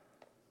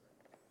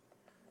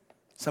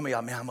 Some of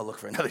y'all, man, I'm going to look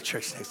for another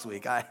church next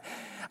week.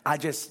 I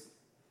just,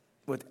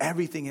 with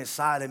everything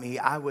inside of me,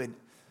 I would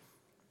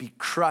be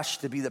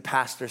crushed to be the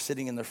pastor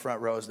sitting in the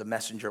front row as the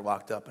messenger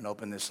walked up and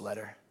opened this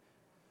letter.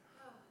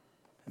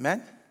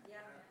 Amen? Yeah.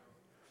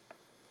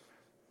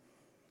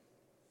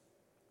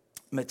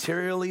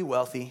 Materially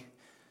wealthy,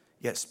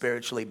 yet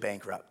spiritually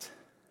bankrupt.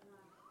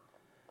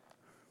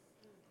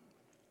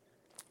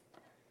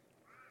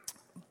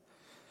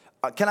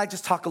 Can I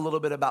just talk a little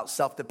bit about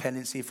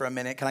self-dependency for a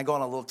minute? Can I go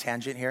on a little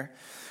tangent here?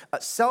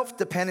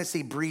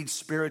 Self-dependency breeds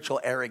spiritual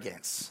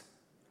arrogance,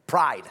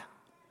 pride.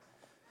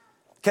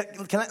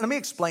 Let me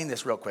explain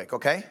this real quick,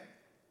 okay?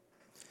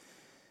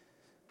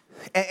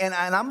 And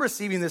I'm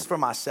receiving this for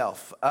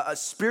myself.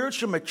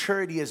 Spiritual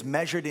maturity is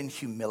measured in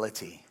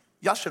humility.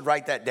 Y'all should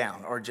write that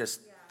down, or just,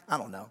 I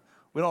don't know.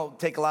 We don't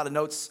take a lot of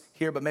notes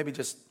here, but maybe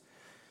just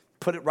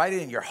write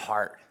it in your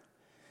heart.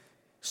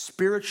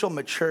 Spiritual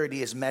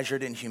maturity is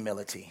measured in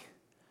humility.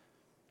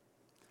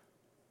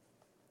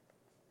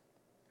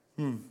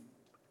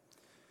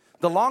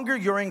 The longer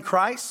you're in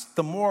Christ,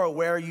 the more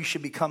aware you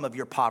should become of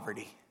your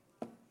poverty.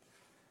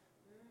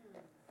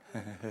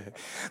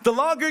 The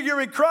longer you're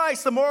in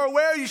Christ, the more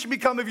aware you should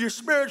become of your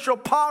spiritual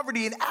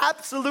poverty and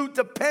absolute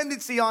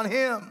dependency on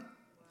Him.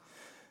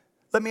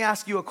 Let me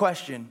ask you a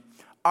question.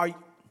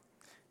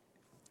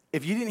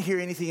 If you didn't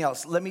hear anything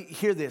else, let me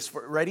hear this.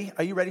 Ready?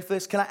 Are you ready for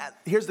this?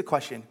 Here's the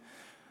question.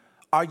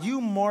 Are you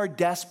more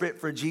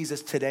desperate for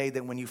Jesus today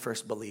than when you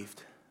first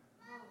believed?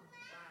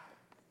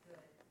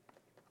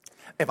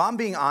 If I'm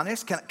being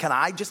honest, can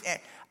I just,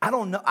 I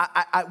don't know.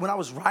 When I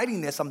was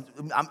writing this,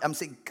 I'm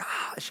saying,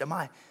 gosh,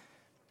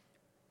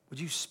 would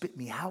you spit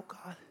me out,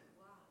 God? Wow.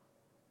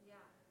 Yeah.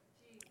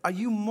 Are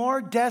you more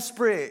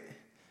desperate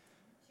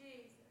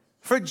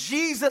for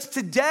Jesus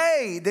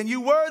today than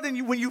you were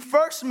when you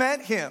first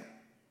met Him?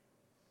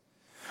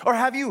 Or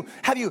have you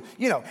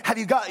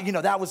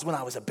got, that was when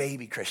I was a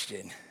baby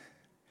Christian.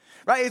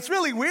 Right? It's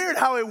really weird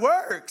how it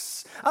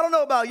works. I don't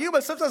know about you,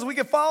 but sometimes we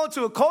can fall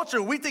into a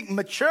culture. We think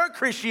mature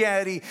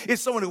Christianity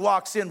is someone who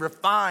walks in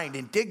refined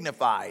and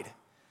dignified.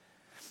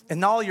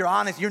 And all you're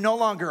honest, you're no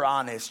longer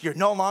honest. You're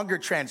no longer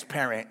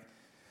transparent.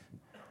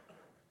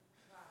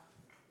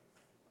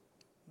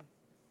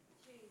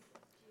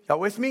 Y'all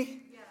with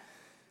me? Yeah.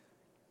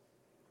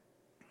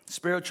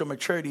 Spiritual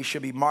maturity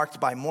should be marked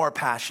by more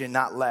passion,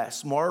 not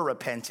less. More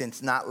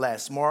repentance, not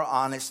less. More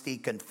honesty,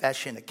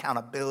 confession,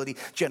 accountability,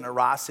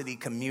 generosity,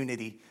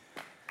 community.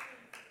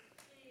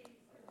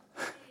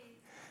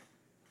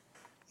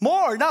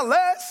 More, not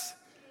less.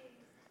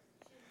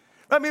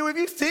 I mean, if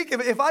you think,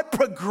 if I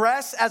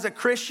progress as a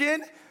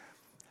Christian,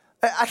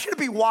 I shouldn't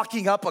be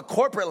walking up a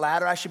corporate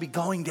ladder. I should be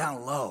going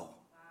down low.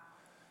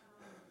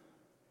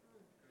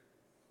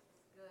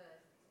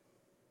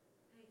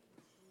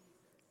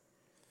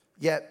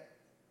 Yet,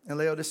 in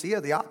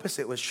Laodicea, the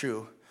opposite was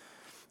true.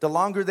 The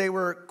longer they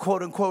were,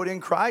 quote unquote, in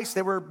Christ,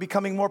 they were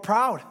becoming more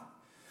proud,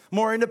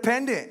 more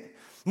independent,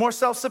 more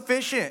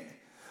self-sufficient,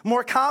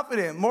 more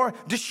confident, more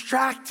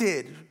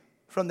distracted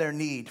from their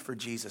need for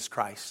Jesus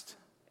Christ.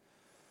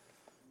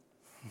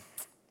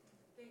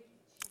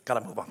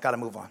 Gotta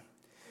move on.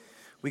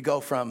 We go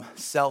from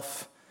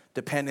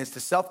self-dependence to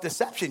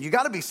self-deception. You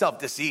gotta be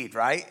self-deceived,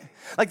 right?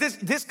 Like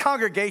this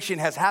congregation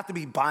has to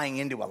be buying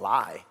into a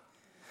lie.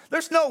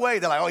 There's no way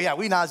they're like, oh yeah,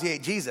 we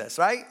nauseate Jesus,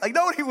 right? Like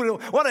nobody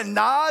would want to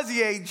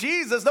nauseate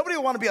Jesus. Nobody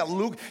would want to be a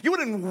you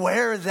wouldn't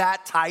wear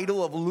that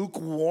title of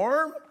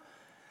lukewarm.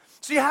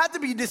 So you had to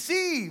be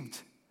deceived.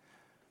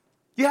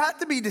 You had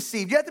to be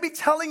deceived. You had to be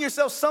telling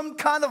yourself some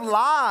kind of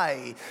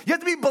lie. You have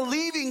to be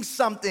believing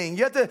something.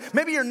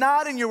 Maybe you're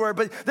not in your word,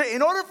 but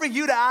in order for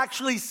you to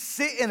actually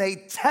sit in a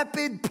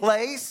tepid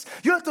place,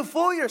 you have to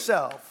fool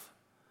yourself.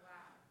 Wow.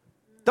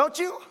 Don't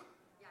you?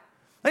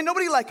 Like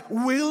nobody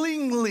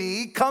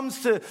willingly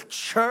comes to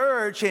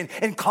church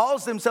and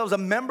calls themselves a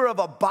member of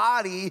a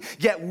body,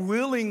 yet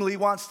willingly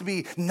wants to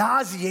be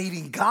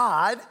nauseating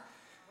God. Wow.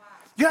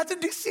 You have to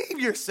deceive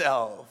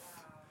yourself.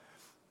 Wow.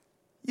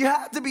 You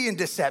have to be in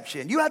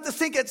deception. You have to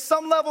think at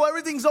some level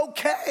everything's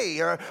okay.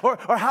 Or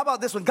how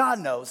about this one? God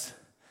knows.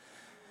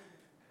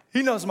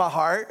 He knows my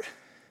heart.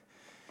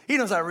 He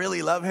knows I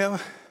really love Him.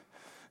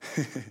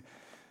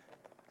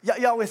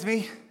 Y'all with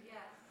me? Yeah.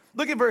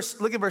 Look at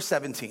verse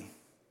 17.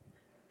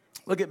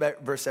 Look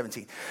at verse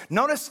 17.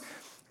 Notice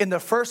in the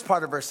first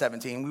part of verse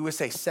 17, we would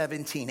say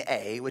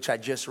 17a, which I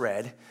just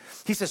read.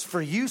 He says,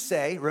 for you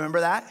say, remember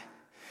that?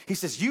 He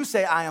says, you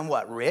say I am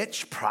what?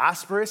 Rich,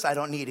 prosperous, I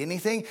don't need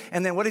anything.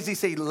 And then what does he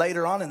say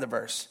later on in the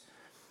verse?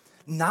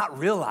 Not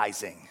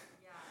realizing.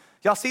 Yeah.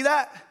 Y'all see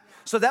that? Yeah.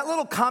 So that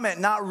little comment,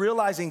 not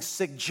realizing,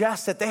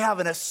 suggests that they have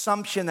an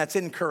assumption that's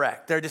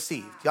incorrect. They're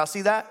deceived. Y'all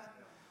see that?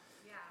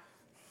 Yeah.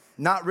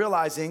 Not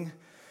realizing,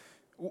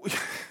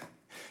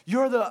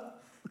 you're the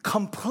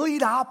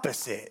complete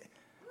opposite.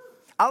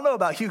 I don't know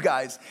about you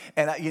guys,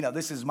 and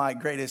this is my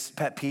greatest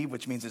pet peeve,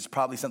 which means it's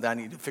probably something I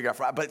need to figure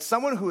out. But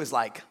someone who is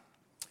like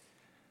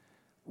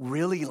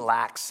really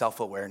lacks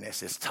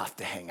self-awareness is tough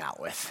to hang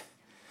out with,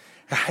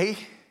 right?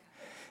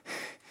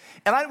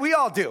 And we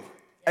all do.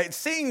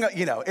 Seeing,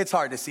 it's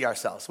hard to see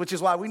ourselves, which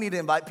is why we need to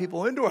invite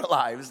people into our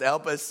lives to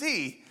help us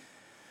see,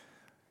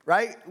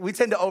 right? We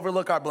tend to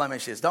overlook our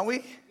blemishes, don't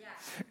we?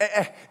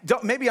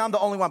 Maybe I'm the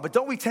only one, but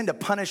don't we tend to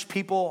punish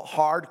people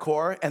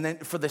hardcore and then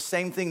for the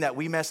same thing that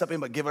we mess up in,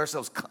 but give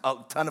ourselves a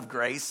ton of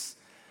grace?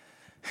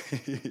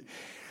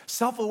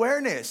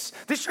 Self-awareness.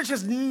 This church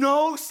has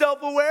no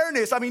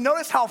self-awareness. I mean,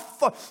 notice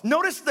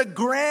the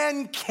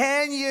Grand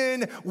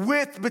Canyon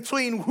width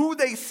between who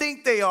they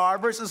think they are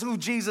versus who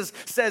Jesus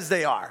says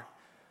they are.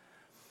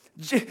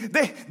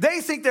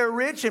 They think they're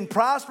rich and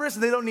prosperous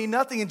and they don't need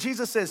nothing. And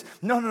Jesus says,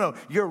 no,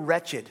 you're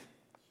wretched.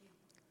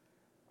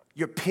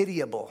 You're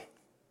pitiable.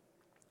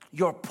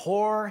 You're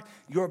poor,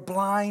 you're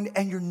blind,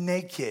 and you're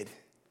naked.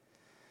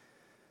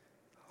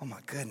 Oh my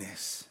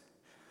goodness.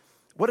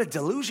 What a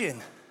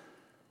delusion.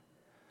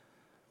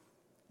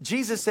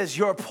 Jesus says,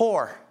 you're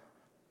poor.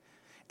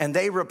 And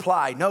they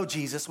reply, no,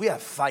 Jesus, we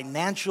have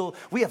phenomenal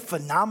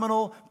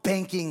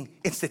banking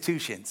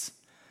institutions.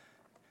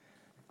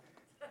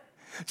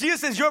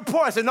 Jesus says, you're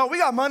poor. I said, no, we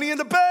got money in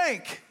the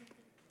bank.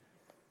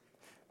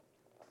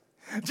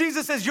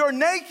 Jesus says, you're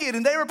naked.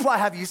 And they reply,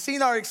 have you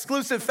seen our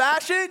exclusive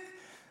fashion?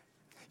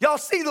 Y'all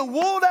see the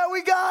wool that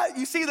we got?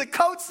 You see the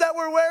coats that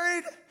we're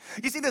wearing?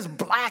 You see this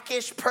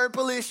blackish,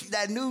 purplish,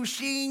 that new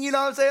sheen, you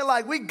know what I'm saying?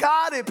 Like, we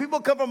got it. People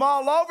come from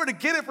all over to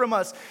get it from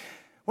us.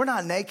 We're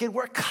not naked.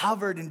 We're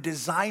covered in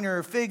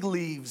designer fig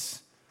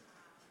leaves.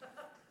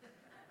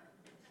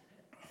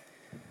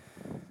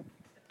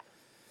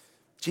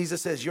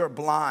 Jesus says, you're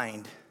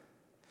blind.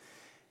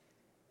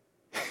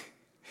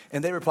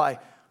 And they reply,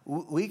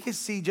 we can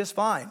see just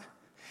fine.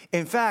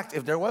 In fact,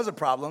 if there was a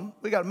problem,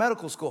 we got a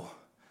medical school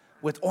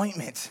with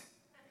ointment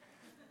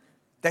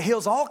that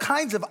heals all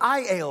kinds of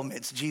eye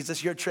ailments.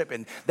 Jesus, you're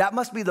tripping. That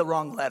must be the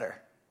wrong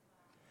letter.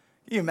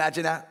 Can you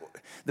imagine that?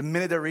 The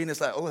minute they're reading,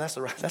 it's like, oh,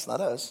 that's not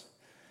us.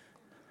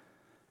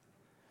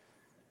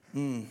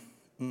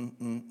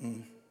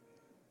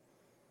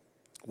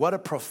 What a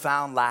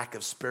profound lack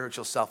of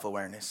spiritual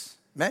self-awareness.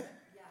 Amen?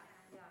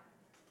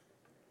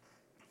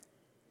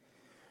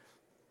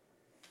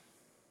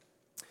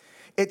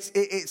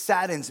 It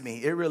saddens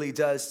me. It really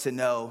does to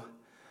know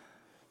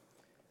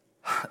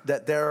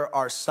that there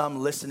are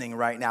some listening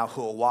right now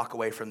who will walk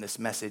away from this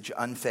message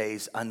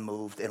unfazed,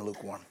 unmoved, and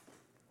lukewarm.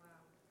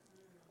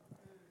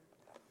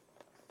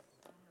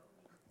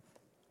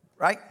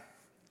 Right?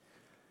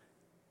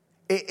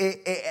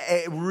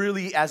 It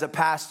really, as a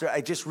pastor,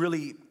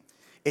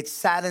 it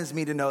saddens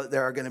me to know that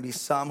there are going to be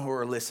some who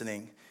are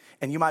listening.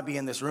 And you might be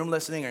in this room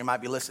listening, or you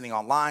might be listening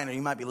online, or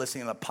you might be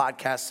listening to the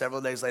podcast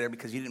several days later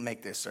because you didn't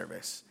make this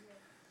service.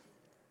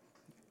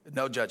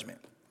 No judgment.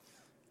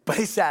 But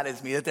it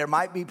saddens me that there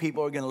might be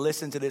people who are going to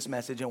listen to this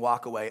message and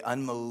walk away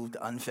unmoved,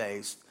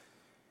 unfazed,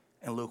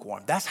 and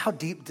lukewarm. That's how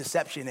deep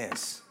deception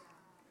is.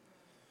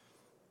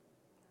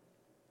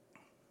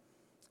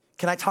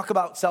 Can I talk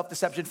about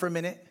self-deception for a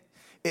minute?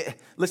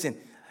 Listen,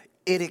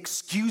 it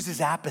excuses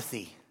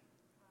apathy.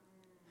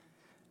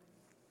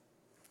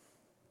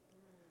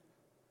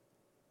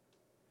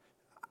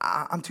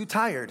 I'm too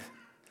tired.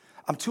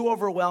 I'm too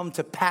overwhelmed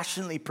to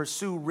passionately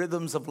pursue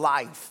rhythms of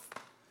life.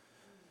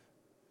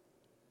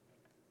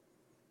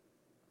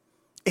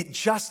 It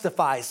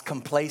justifies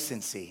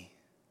complacency.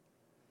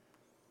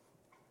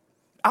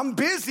 I'm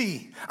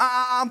busy.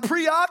 I'm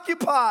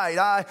preoccupied.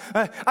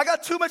 I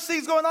got too much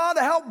things going on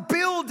to help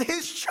build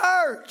his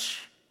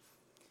church.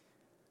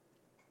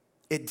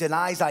 It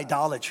denies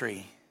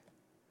idolatry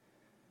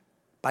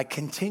by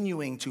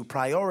continuing to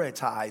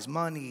prioritize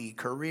money,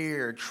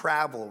 career,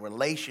 travel,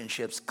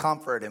 relationships,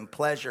 comfort, and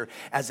pleasure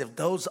as if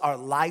those are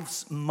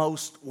life's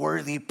most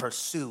worthy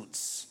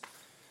pursuits.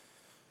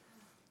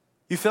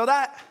 You feel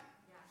that?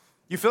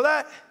 You feel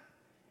that?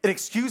 It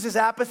excuses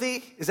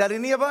apathy. Is that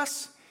any of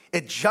us?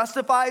 It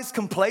justifies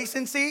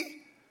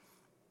complacency.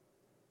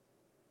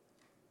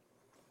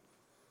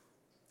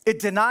 It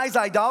denies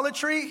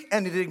idolatry,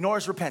 and it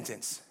ignores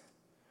repentance.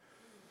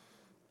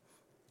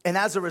 And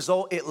as a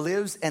result, it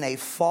lives in a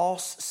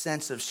false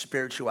sense of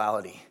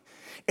spirituality.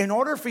 In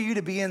order for you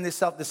to be in this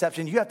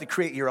self-deception, you have to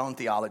create your own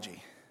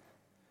theology.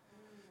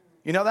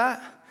 You know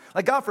that?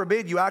 Like, God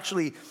forbid you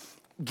actually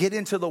get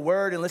into the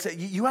word and listen.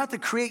 You have to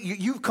create,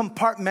 you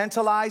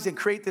compartmentalize and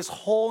create this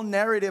whole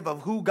narrative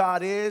of who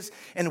God is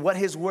and what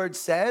his word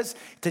says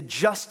to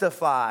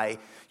justify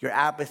your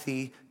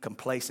apathy,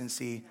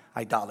 complacency,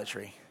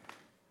 idolatry.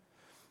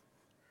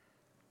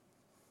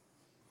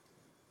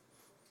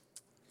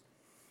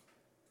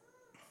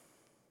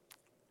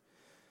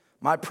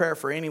 My prayer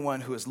for anyone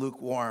who is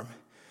lukewarm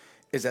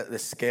is that the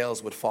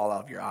scales would fall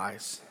out of your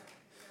eyes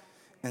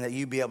and that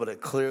you be able to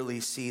clearly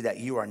see that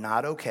you are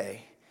not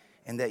okay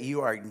and that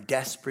you are in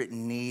desperate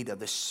need of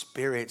the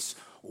Spirit's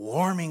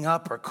warming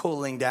up or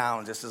cooling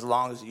down just as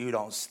long as you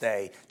don't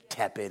stay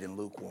tepid and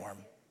lukewarm.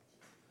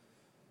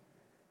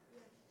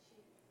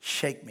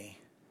 shake me.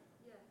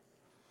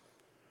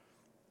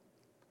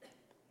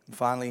 And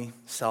finally,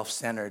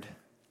 self-centered.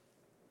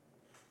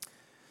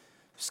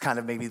 It's kind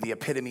of maybe the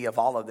epitome of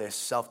all of this: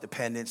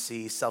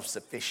 self-dependency,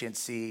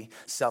 self-sufficiency,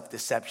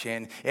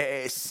 self-deception.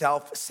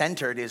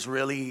 Self-centered is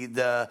really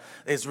the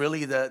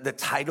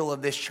title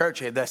of this church,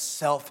 the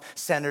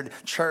self-centered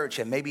church.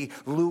 And maybe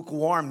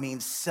lukewarm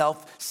means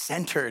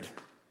self-centered.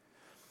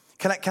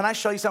 Can I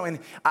show you something?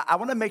 I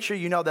want to make sure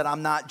you know that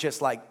I'm not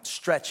just like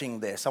stretching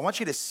this. I want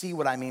you to see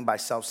what I mean by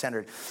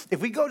self-centered. If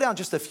we go down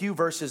just a few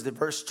verses to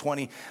verse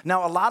 20.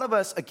 Now, a lot of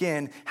us,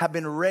 again, have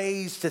been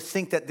raised to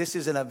think that this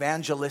is an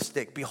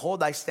evangelistic,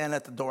 behold, I stand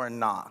at the door and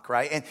knock,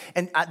 right?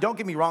 And don't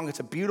get me wrong, it's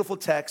a beautiful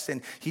text,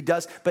 and he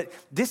does, but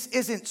this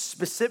isn't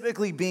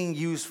specifically being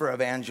used for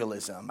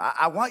evangelism.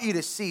 I want you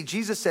to see,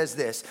 Jesus says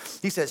this.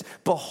 He says,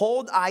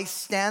 behold, I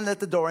stand at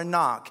the door and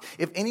knock.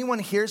 If anyone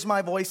hears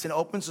my voice and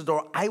opens the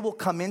door, I will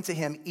come into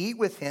him, eat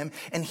with him,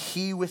 and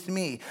he with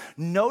me.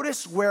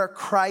 Notice where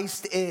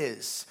Christ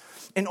is.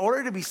 In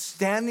order to be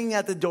standing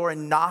at the door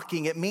and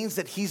knocking, it means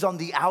that he's on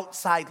the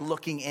outside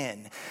looking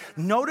in.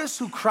 Notice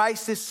who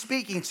Christ is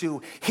speaking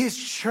to, his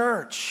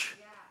church.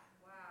 Yeah.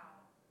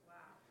 Wow.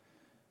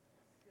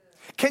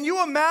 Can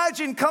you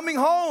imagine coming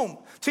home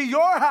to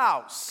your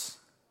house?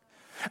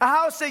 A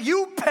house that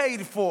you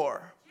paid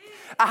for.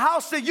 A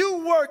house that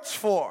you worked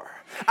for.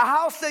 A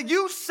house that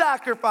you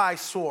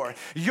sacrificed for,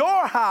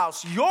 your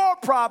house, your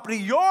property,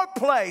 your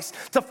place,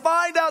 to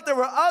find out there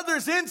were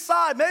others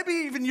inside, maybe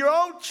even your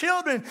own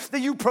children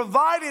that you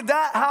provided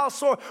that house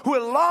for, who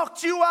had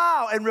locked you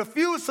out and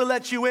refused to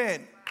let you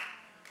in.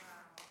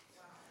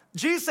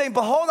 Jesus saying,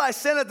 behold, I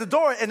stand at the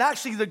door. And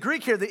actually the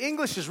Greek here, the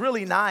English is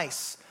really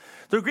nice.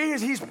 The Greek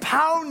is he's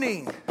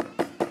pounding.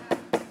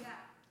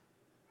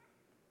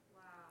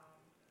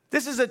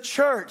 This is a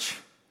church.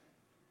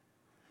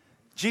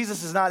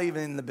 Jesus is not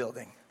even in the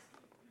building.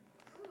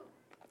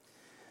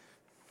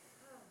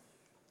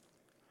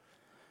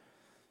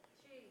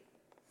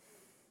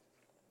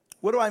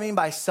 What do I mean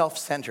by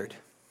self-centered?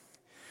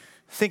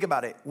 Think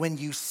about it. When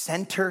you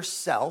center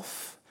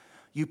self,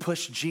 you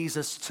push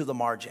Jesus to the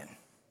margin.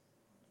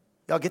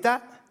 Y'all get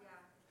that?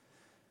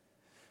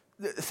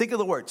 Yeah. Think of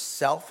the word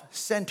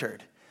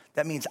self-centered.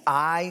 That means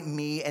I,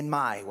 me, and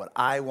my, what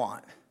I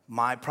want,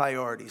 my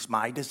priorities,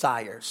 my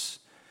desires,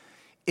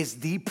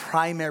 is the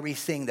primary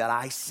thing that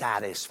I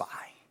satisfy.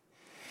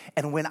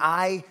 And when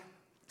I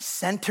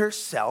center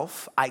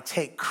self, I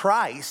take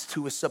Christ,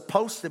 who is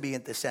supposed to be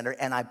at the center,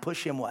 and I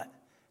push him what?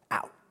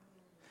 Out.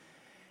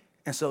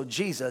 And so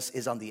Jesus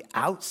is on the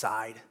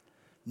outside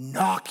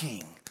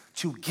knocking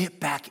to get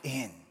back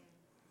in.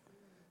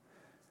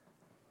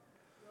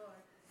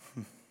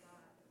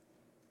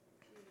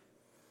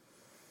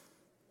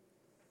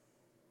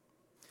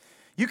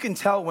 You can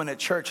tell when a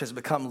church has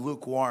become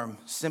lukewarm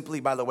simply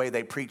by the way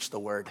they preach the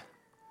word.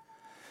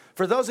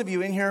 For those of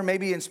you in here,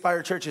 maybe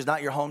Inspired Church is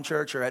not your home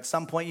church, or at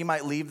some point you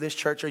might leave this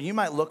church, or you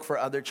might look for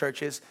other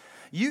churches.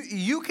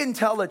 You can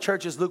tell a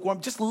church is lukewarm.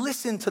 Just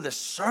listen to the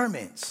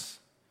sermons.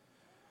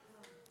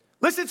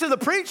 Listen to the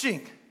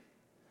preaching.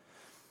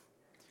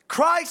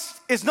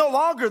 Christ is no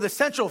longer the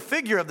central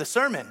figure of the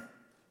sermon.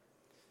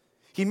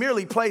 He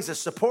merely plays a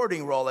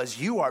supporting role as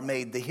you are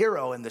made the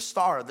hero and the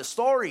star of the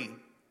story.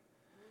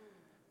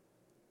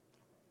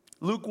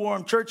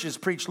 Lukewarm churches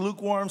preach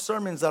lukewarm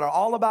sermons that are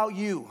all about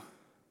you.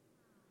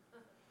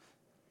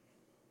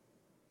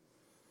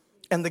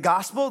 And the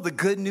gospel, the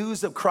good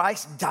news of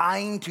Christ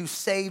dying to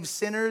save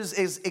sinners,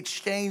 is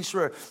exchanged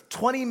for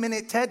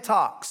 20-minute TED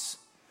Talks.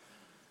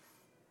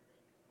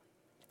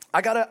 I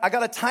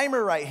got a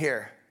timer right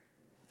here.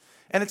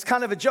 And it's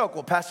kind of a joke.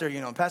 Well, Pastor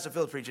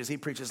Phil preaches, he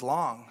preaches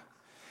long.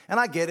 And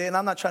I get it, and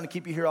I'm not trying to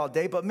keep you here all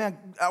day, but man,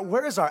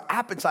 where is our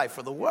appetite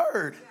for the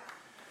word?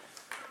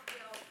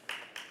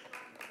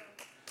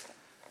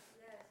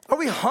 Are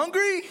we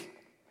hungry?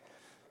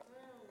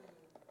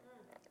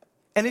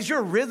 And is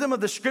your rhythm of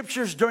the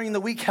scriptures during the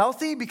week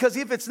healthy? Because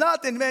if it's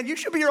not, then man, you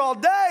should be here all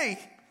day.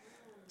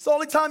 It's the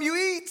only time you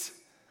eat.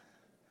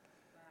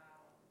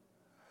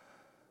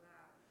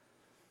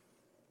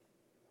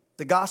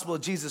 The gospel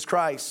of Jesus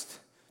Christ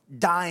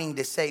dying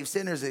to save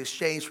sinners in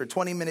exchange for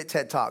 20-minute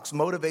TED Talks,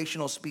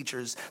 motivational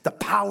speeches, the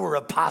power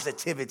of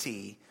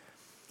positivity,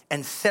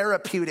 and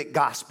therapeutic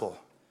gospel.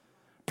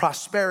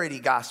 Prosperity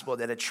gospel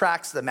that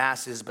attracts the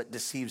masses but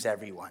deceives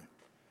everyone.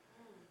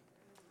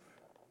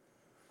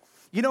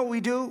 You know what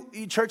we do,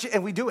 church,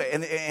 and we do it,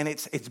 and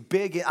it's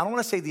big. I don't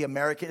want to say the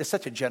American, it's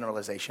such a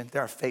generalization.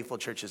 There are faithful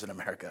churches in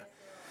America.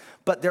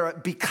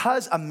 But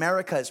because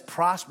America is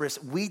prosperous,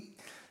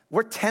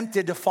 we're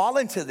tempted to fall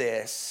into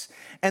this,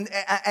 and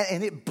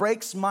it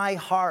breaks my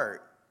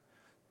heart.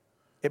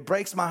 It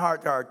breaks my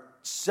heart. There are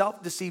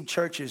self-deceived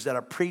churches that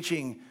are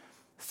preaching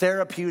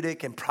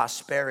therapeutic and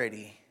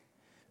prosperity,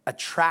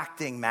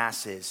 attracting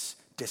masses,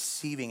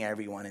 deceiving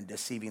everyone and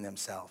deceiving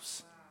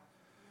themselves.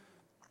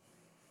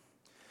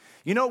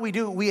 You know what we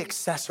do? We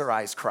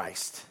accessorize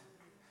Christ.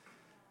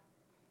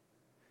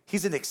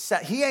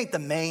 He ain't the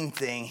main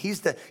thing. He's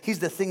the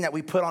thing that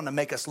we put on to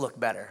make us look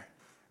better,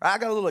 Right? I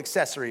got a little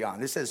accessory on.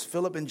 This says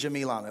Philip and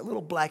Jamil on it, a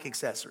little black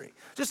accessory.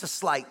 Just a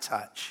slight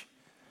touch.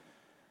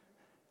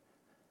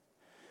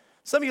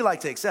 Some of you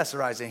like to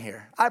accessorize in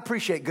here. I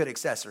appreciate good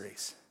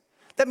accessories.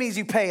 That means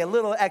you pay a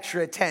little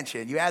extra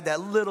attention. You add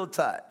that little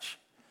touch.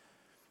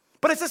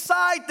 But it's a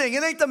side thing.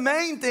 It ain't the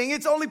main thing.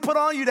 It's only put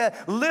on you to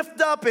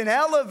lift up and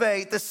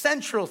elevate the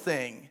central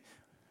thing.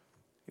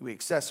 We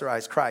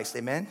accessorize Christ,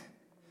 amen?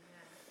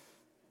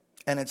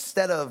 And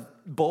instead of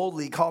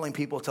boldly calling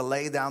people to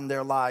lay down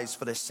their lives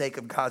for the sake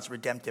of God's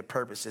redemptive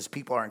purposes,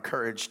 people are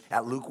encouraged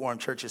at lukewarm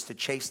churches to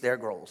chase their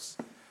goals,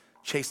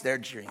 chase their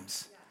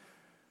dreams,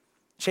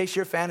 chase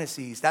your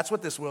fantasies. That's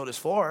what this world is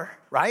for,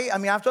 right? I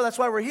mean, after all, that's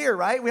why we're here,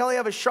 right? We only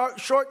have a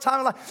short time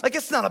of life. Like,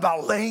 it's not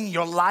about laying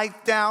your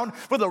life down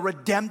for the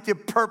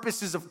redemptive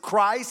purposes of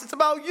Christ. It's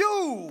about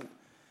you.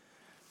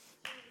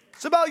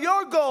 It's about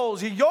your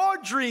goals, your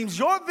dreams,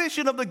 your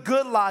vision of the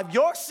good life,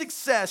 your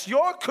success,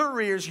 your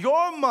careers,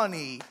 your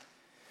money,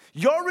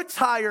 your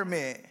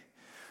retirement.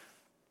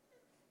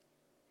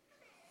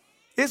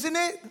 Isn't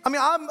it? I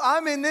mean,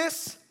 I'm in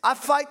this. I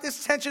fight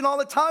this tension all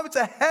the time. It's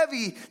a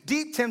heavy,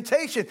 deep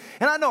temptation.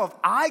 And I know if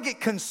I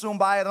get consumed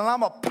by it and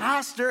I'm a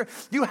pastor,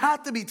 you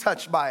have to be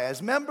touched by it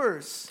as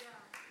members.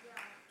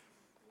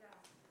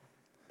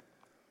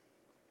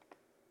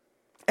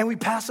 And we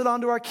pass it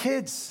on to our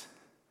kids.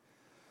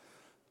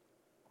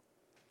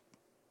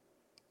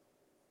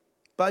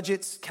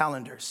 Budgets,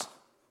 calendars,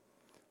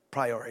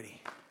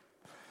 priority.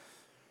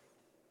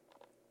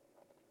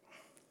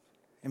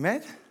 Amen?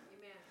 Amen.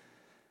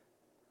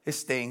 It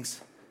stings.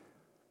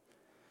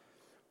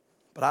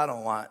 But I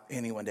don't want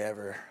anyone to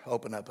ever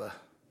open up a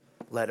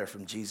letter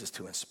from Jesus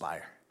to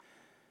inspire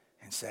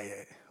and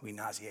say we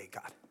nauseate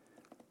God.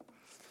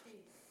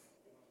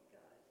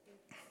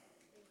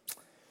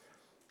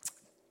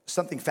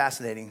 Something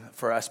fascinating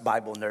for us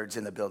Bible nerds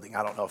in the building.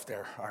 I don't know if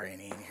there are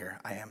any in here.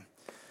 I am.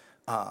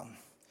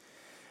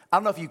 I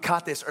don't know if you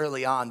caught this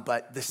early on,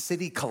 but the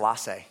city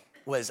Colossae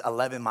was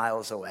 11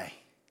 miles away.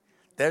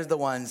 There's the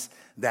ones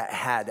that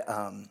had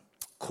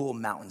cool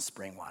mountain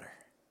spring water.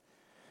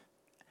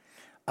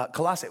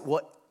 Colossae,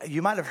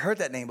 you might have heard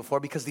that name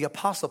before because the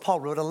Apostle Paul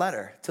wrote a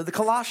letter to the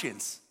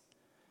Colossians,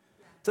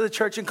 to the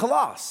church in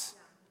Colossus.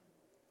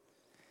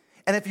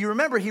 And if you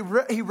remember, he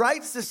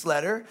writes this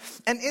letter,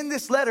 and in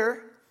this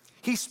letter,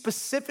 he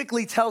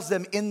specifically tells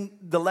them in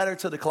the letter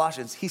to the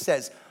Colossians, he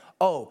says,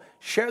 oh,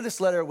 share this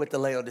letter with the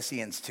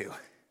Laodiceans too.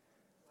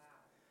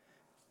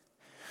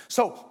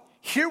 So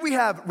here we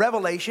have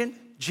Revelation.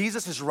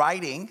 Jesus is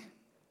writing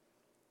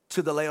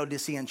to the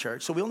Laodicean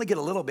church. So we only get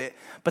a little bit,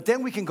 but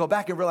then we can go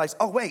back and realize,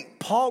 oh wait,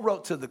 Paul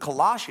wrote to the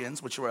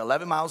Colossians, which were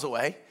 11 miles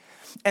away,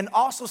 and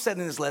also said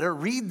in his letter,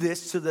 read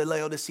this to the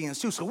Laodiceans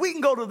too. So we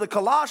can go to the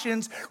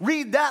Colossians,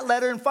 read that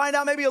letter, and find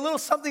out maybe a little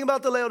something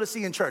about the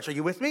Laodicean church. Are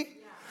you with me?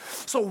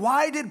 So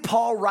why did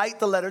Paul write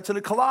the letter to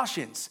the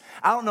Colossians?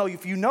 I don't know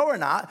if you know or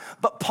not,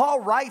 but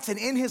Paul writes, and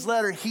in his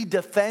letter, he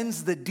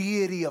defends the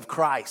deity of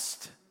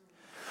Christ.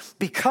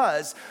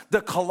 Because the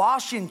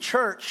Colossian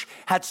church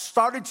had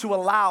started to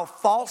allow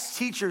false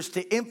teachers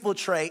to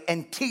infiltrate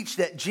and teach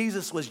that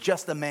Jesus was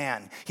just a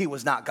man. He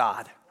was not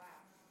God.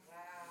 Wow.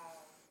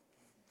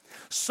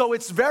 So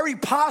it's very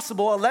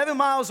possible 11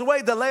 miles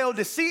away, the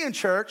Laodicean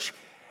church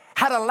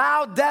had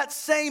allowed that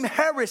same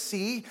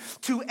heresy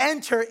to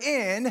enter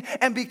in.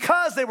 And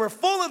because they were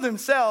full of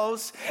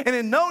themselves and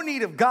in no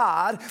need of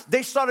God,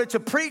 they started to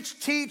preach,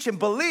 teach, and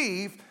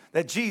believe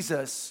that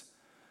Jesus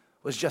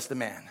was just a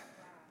man.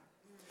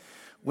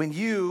 When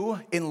you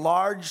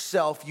enlarge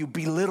self, you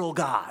belittle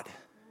God.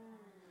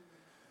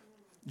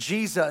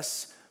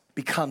 Jesus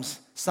becomes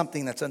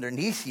something that's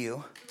underneath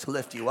you to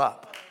lift you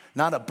up,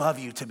 not above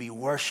you to be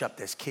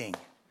worshiped as king.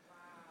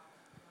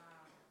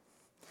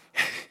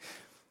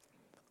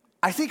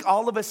 I think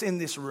all of us in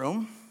this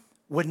room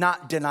would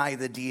not deny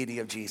the deity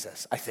of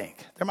Jesus, I think.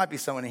 There might be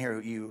someone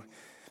here who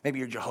maybe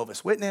you're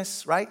Jehovah's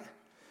Witness, right?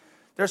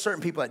 There are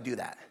certain people that do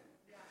that.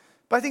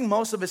 But I think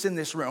most of us in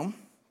this room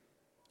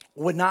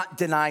would not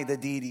deny the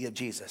deity of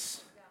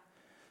Jesus.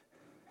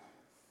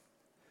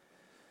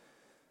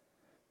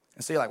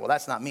 And so you're like, well,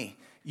 that's not me.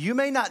 You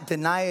may not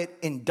deny it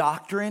in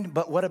doctrine,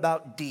 but what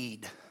about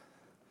deed?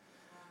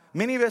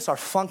 Many of us are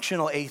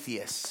functional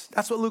atheists.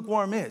 That's what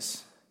lukewarm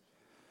is.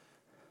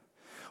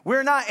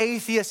 We're not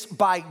atheists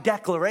by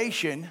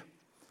declaration,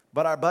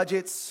 but our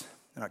budgets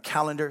and our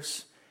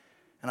calendars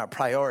and our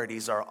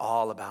priorities are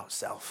all about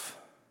self.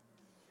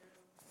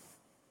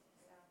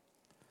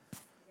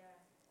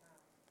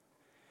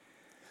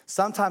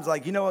 Sometimes,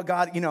 like, you know what,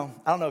 God, I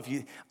don't know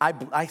if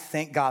I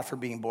thank God for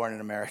being born in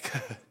America.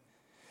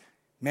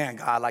 Man,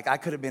 God, like I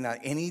could have been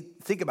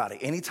think about it,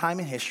 any time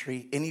in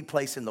history, any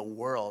place in the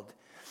world.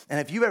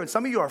 And if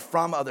some of you are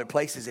from other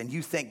places and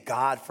you thank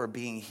God for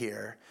being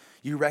here,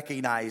 You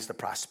recognize the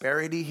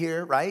prosperity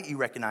here, right? You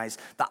recognize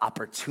the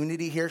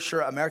opportunity here. Sure,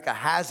 America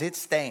has its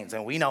stains,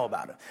 and we know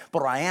about it.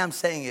 But what I am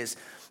saying is,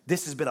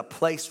 this has been a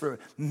place for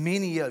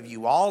many of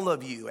you, all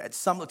of you, at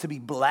some to be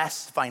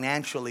blessed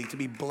financially, to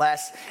be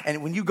blessed.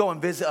 And when you go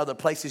and visit other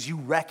places, you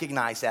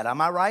recognize that.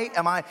 Am I right?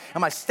 Am I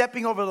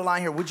stepping over the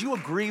line here? Would you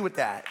agree with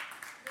that?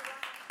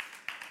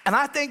 And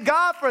I thank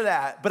God for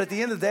that. But at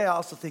the end of the day, I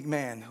also think,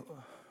 man,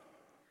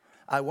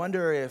 I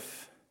wonder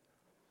if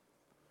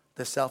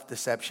the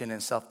self-deception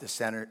and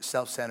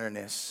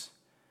self-centeredness,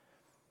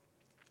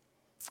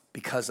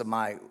 because of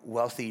my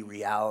wealthy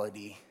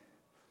reality,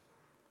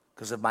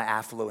 because of my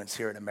affluence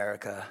here in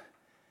America,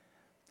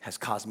 has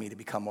caused me to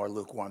become more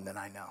lukewarm than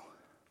I know. Wow.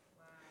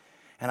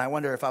 And I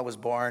wonder if I was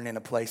born in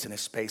a place, in a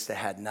space that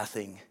had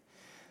nothing,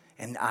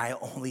 and I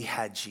only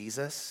had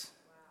Jesus.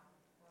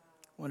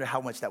 I wonder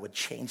how much that would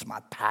change my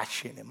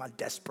passion and my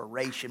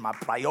desperation, my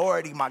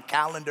priority, my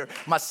calendar,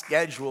 my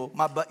schedule.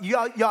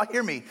 Y'all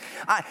hear me?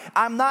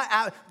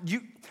 I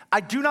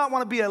do not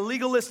want to be a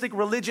legalistic,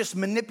 religious,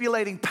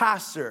 manipulating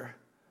pastor,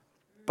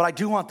 but I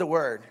do want the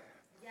word.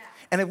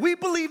 And if we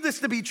believe this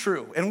to be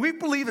true, and we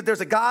believe that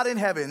there's a God in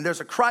heaven, there's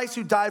a Christ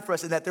who died for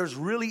us, and that there's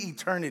really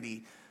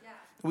eternity,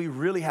 we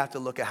really have to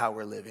look at how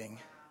we're living.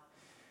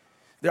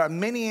 There are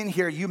many in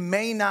here, you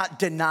may not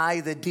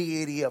deny the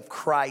deity of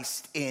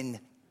Christ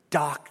in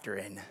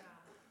doctrine,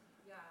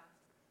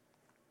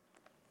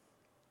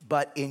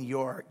 but in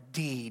your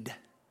deed,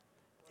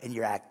 in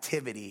your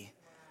activity,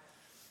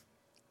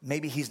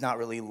 maybe he's not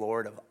really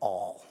Lord of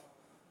all.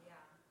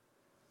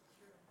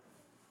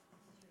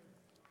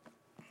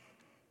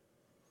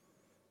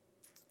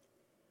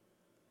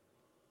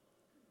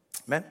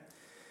 Amen.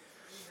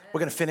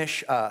 We're going to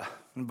finish.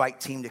 Invite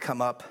team to come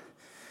up.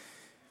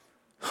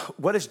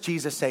 What does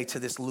Jesus say to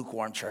this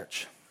lukewarm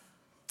church?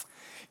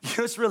 You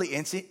know what's really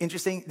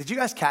interesting? Did you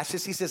guys catch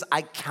this? He says,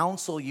 I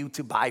counsel you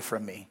to buy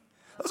from me.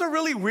 Those are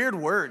really weird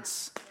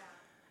words.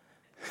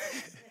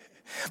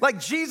 Like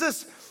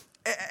Jesus,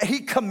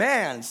 he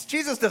commands.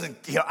 Jesus doesn't,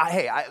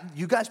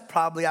 you guys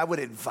probably, I would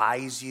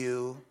advise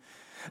you.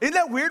 Isn't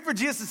that weird for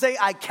Jesus to say,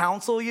 I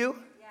counsel you?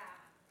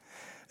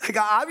 Like,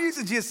 I'm used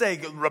to just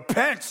saying,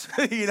 repent,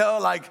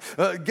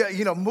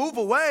 move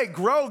away,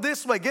 grow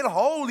this way, get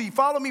holy,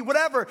 follow me,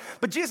 whatever.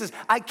 But Jesus,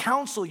 I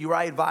counsel you or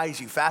I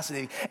advise you.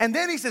 Fascinating. And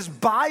then he says,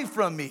 buy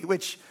from me,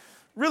 which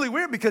really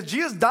weird because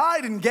Jesus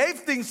died and gave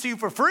things to you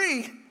for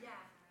free.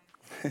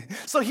 Yeah.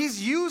 So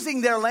he's using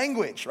their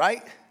language,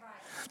 right?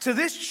 To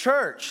this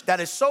church that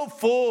is so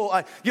full,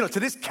 to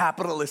this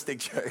capitalistic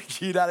church,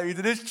 you know what I mean?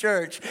 To this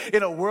church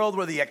in a world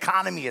where the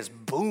economy is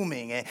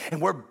booming and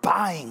we're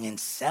buying and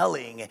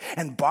selling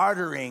and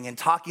bartering and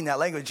talking that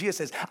language. Jesus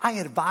says, I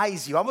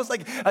advise you. Almost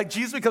like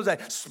Jesus becomes a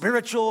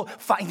spiritual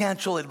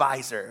financial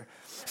advisor.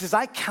 He says,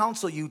 I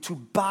counsel you to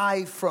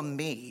buy from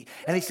me.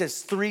 And he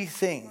says three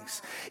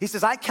things. He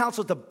says, I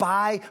counsel to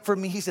buy from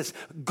me. He says,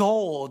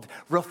 gold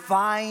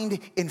refined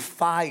in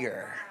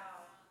fire.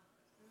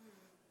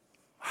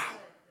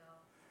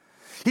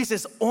 He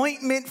says,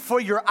 ointment for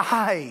your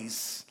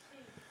eyes.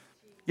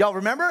 Y'all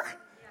remember?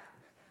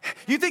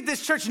 You think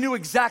this church knew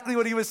exactly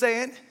what he was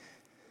saying?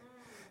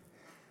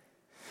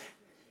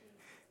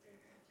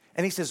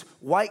 And he says,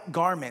 white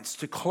garments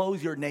to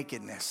clothe your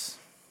nakedness.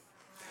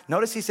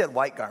 Notice he said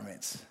white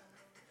garments.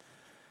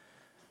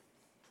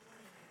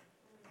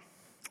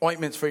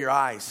 Ointments for your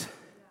eyes.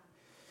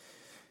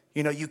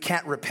 You know, you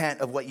can't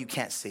repent of what you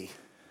can't see.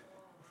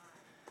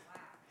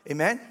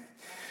 Amen?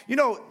 You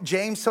know,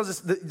 James tells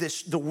us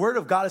the word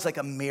of God is like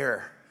a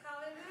mirror.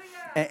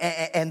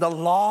 And the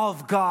law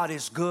of God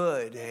is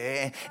good.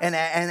 And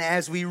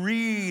as we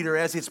read or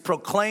as it's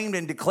proclaimed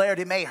and declared,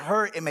 it may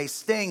hurt, it may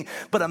sting,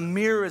 but a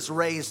mirror is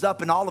raised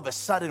up and all of a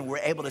sudden we're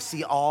able to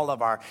see all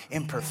of our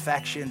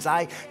imperfections.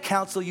 I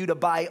counsel you to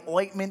buy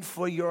ointment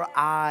for your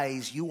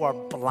eyes. You are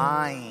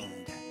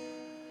blind.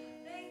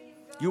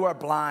 You are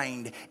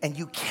blind and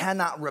you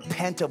cannot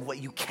repent of what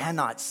you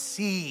cannot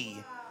see.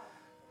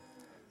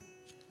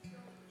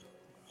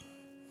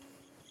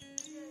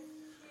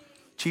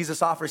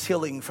 Jesus offers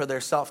healing for their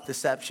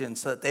self-deception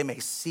so that they may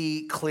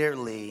see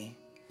clearly,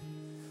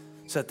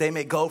 so that they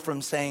may go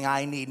from saying,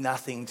 I need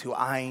nothing to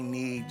I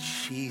need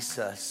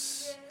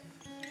Jesus.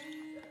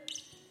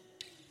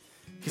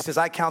 He says,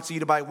 I counsel you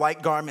to buy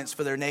white garments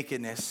for their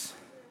nakedness.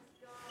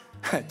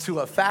 To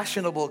a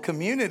fashionable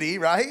community,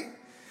 right?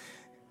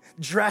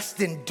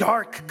 Dressed in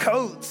dark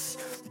coats.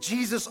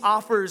 Jesus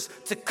offers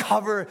to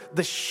cover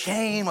the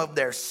shame of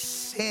their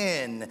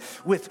sin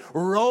with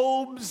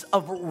robes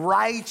of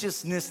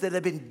righteousness that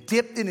have been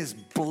dipped in his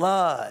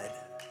blood.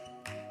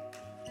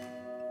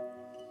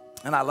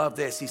 And I love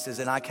this. He says,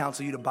 and I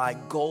counsel you to buy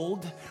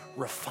gold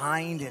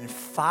refined in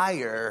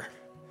fire.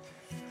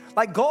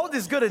 Like gold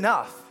is good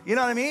enough. You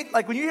know what I mean?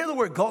 Like when you hear the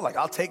word gold, like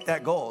I'll take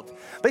that gold.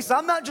 But he says,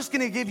 I'm not just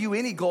going to give you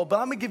any gold, but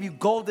I'm going to give you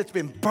gold that's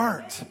been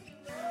burnt.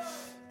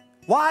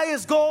 Why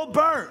is gold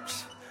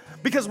burnt?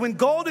 Because when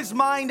gold is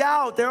mined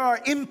out, there are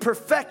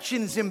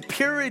imperfections,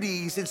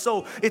 impurities. And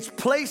so it's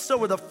placed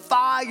over the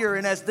fire.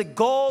 And as the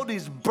gold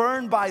is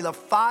burned by the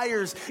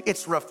fires,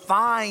 it's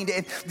refined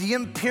and the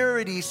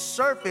impurities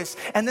surface.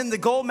 And then the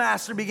gold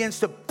master begins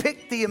to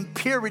pick the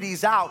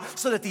impurities out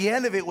so that at the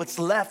end of it, what's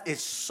left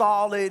is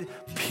solid,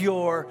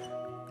 pure,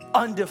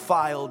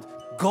 undefiled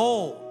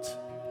gold.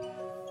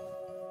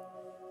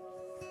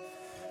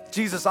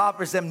 Jesus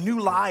offers them new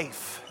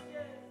life.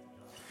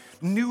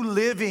 New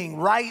living,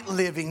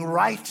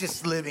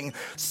 righteous living,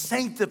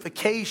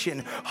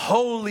 sanctification,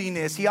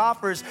 holiness. He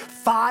offers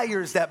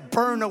fires that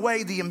burn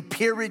away the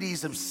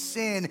impurities of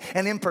sin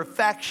and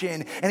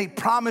imperfection. And he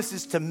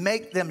promises to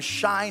make them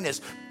shine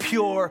as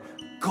pure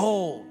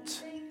gold.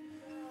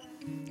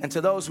 And to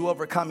those who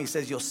overcome, he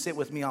says, you'll sit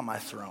with me on my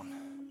throne.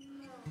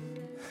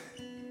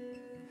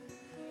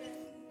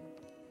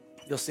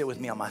 You'll sit with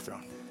me on my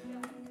throne.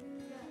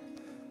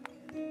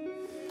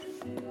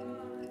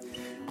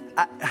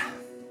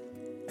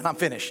 And I'm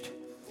finished.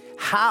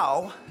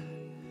 How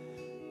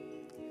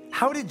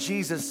did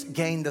Jesus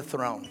gain the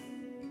throne?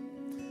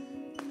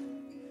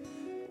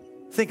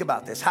 Think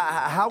about this.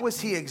 How was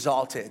he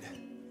exalted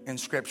in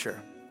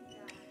Scripture?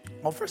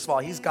 Well, first of all,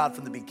 he's God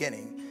from the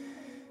beginning.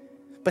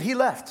 But he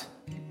left.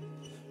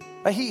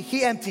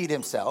 He emptied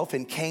himself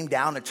and came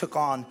down and took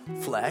on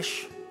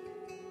flesh.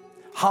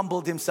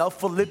 Humbled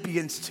himself,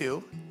 Philippians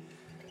 2.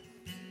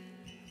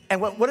 And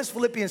what does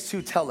Philippians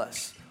 2 tell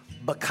us?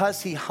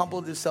 Because he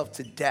humbled himself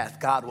to death,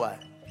 God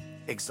what?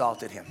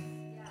 Exalted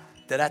him.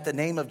 That at the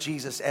name of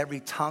Jesus, every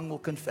tongue will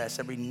confess,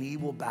 every knee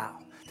will bow,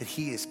 that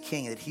he is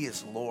king, that he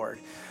is Lord.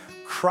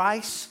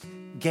 Christ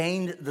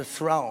gained the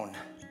throne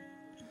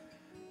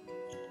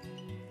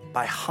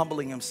by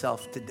humbling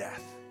himself to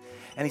death.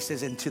 And he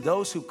says, and to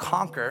those who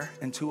conquer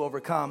and to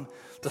overcome,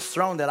 the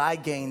throne that I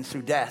gained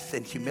through death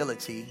and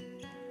humility,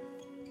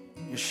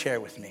 you share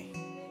with me.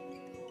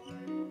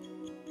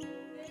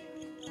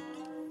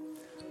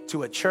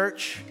 To a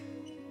church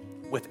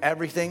with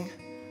everything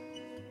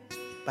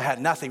but had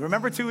nothing.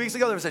 Remember 2 weeks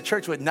ago, there was a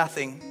church with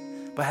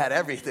nothing but had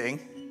everything.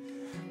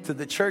 To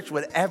the church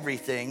with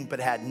everything but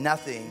had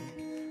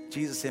nothing,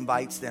 Jesus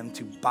invites them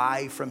to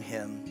buy from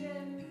him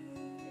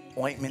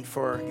ointment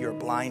for your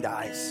blind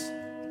eyes,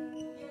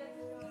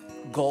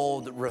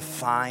 gold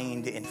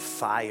refined in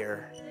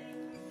fire,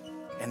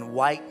 and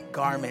white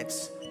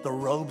garments, the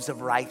robes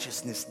of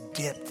righteousness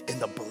dipped in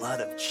the blood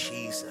of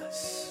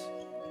Jesus.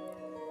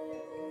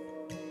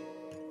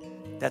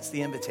 That's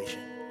the invitation.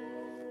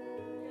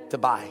 To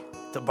buy,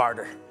 to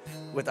barter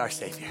with our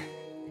Savior.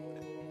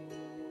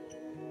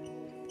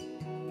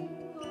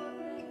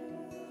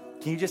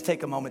 Can you just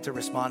take a moment to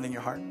respond in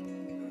your heart?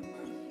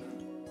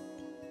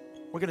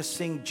 We're going to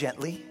sing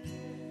gently.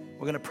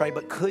 We're going to pray,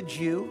 but could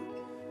you,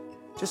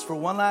 just for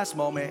one last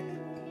moment,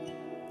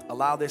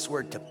 allow this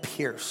word to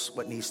pierce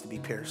what needs to be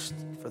pierced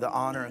for the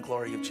honor and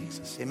glory of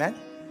Jesus? Amen?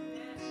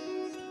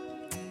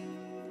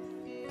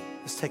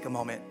 Let's take a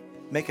moment.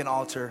 Make an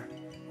altar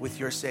with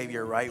your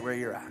Savior right where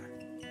you're at.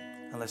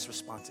 And let's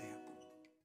respond to him.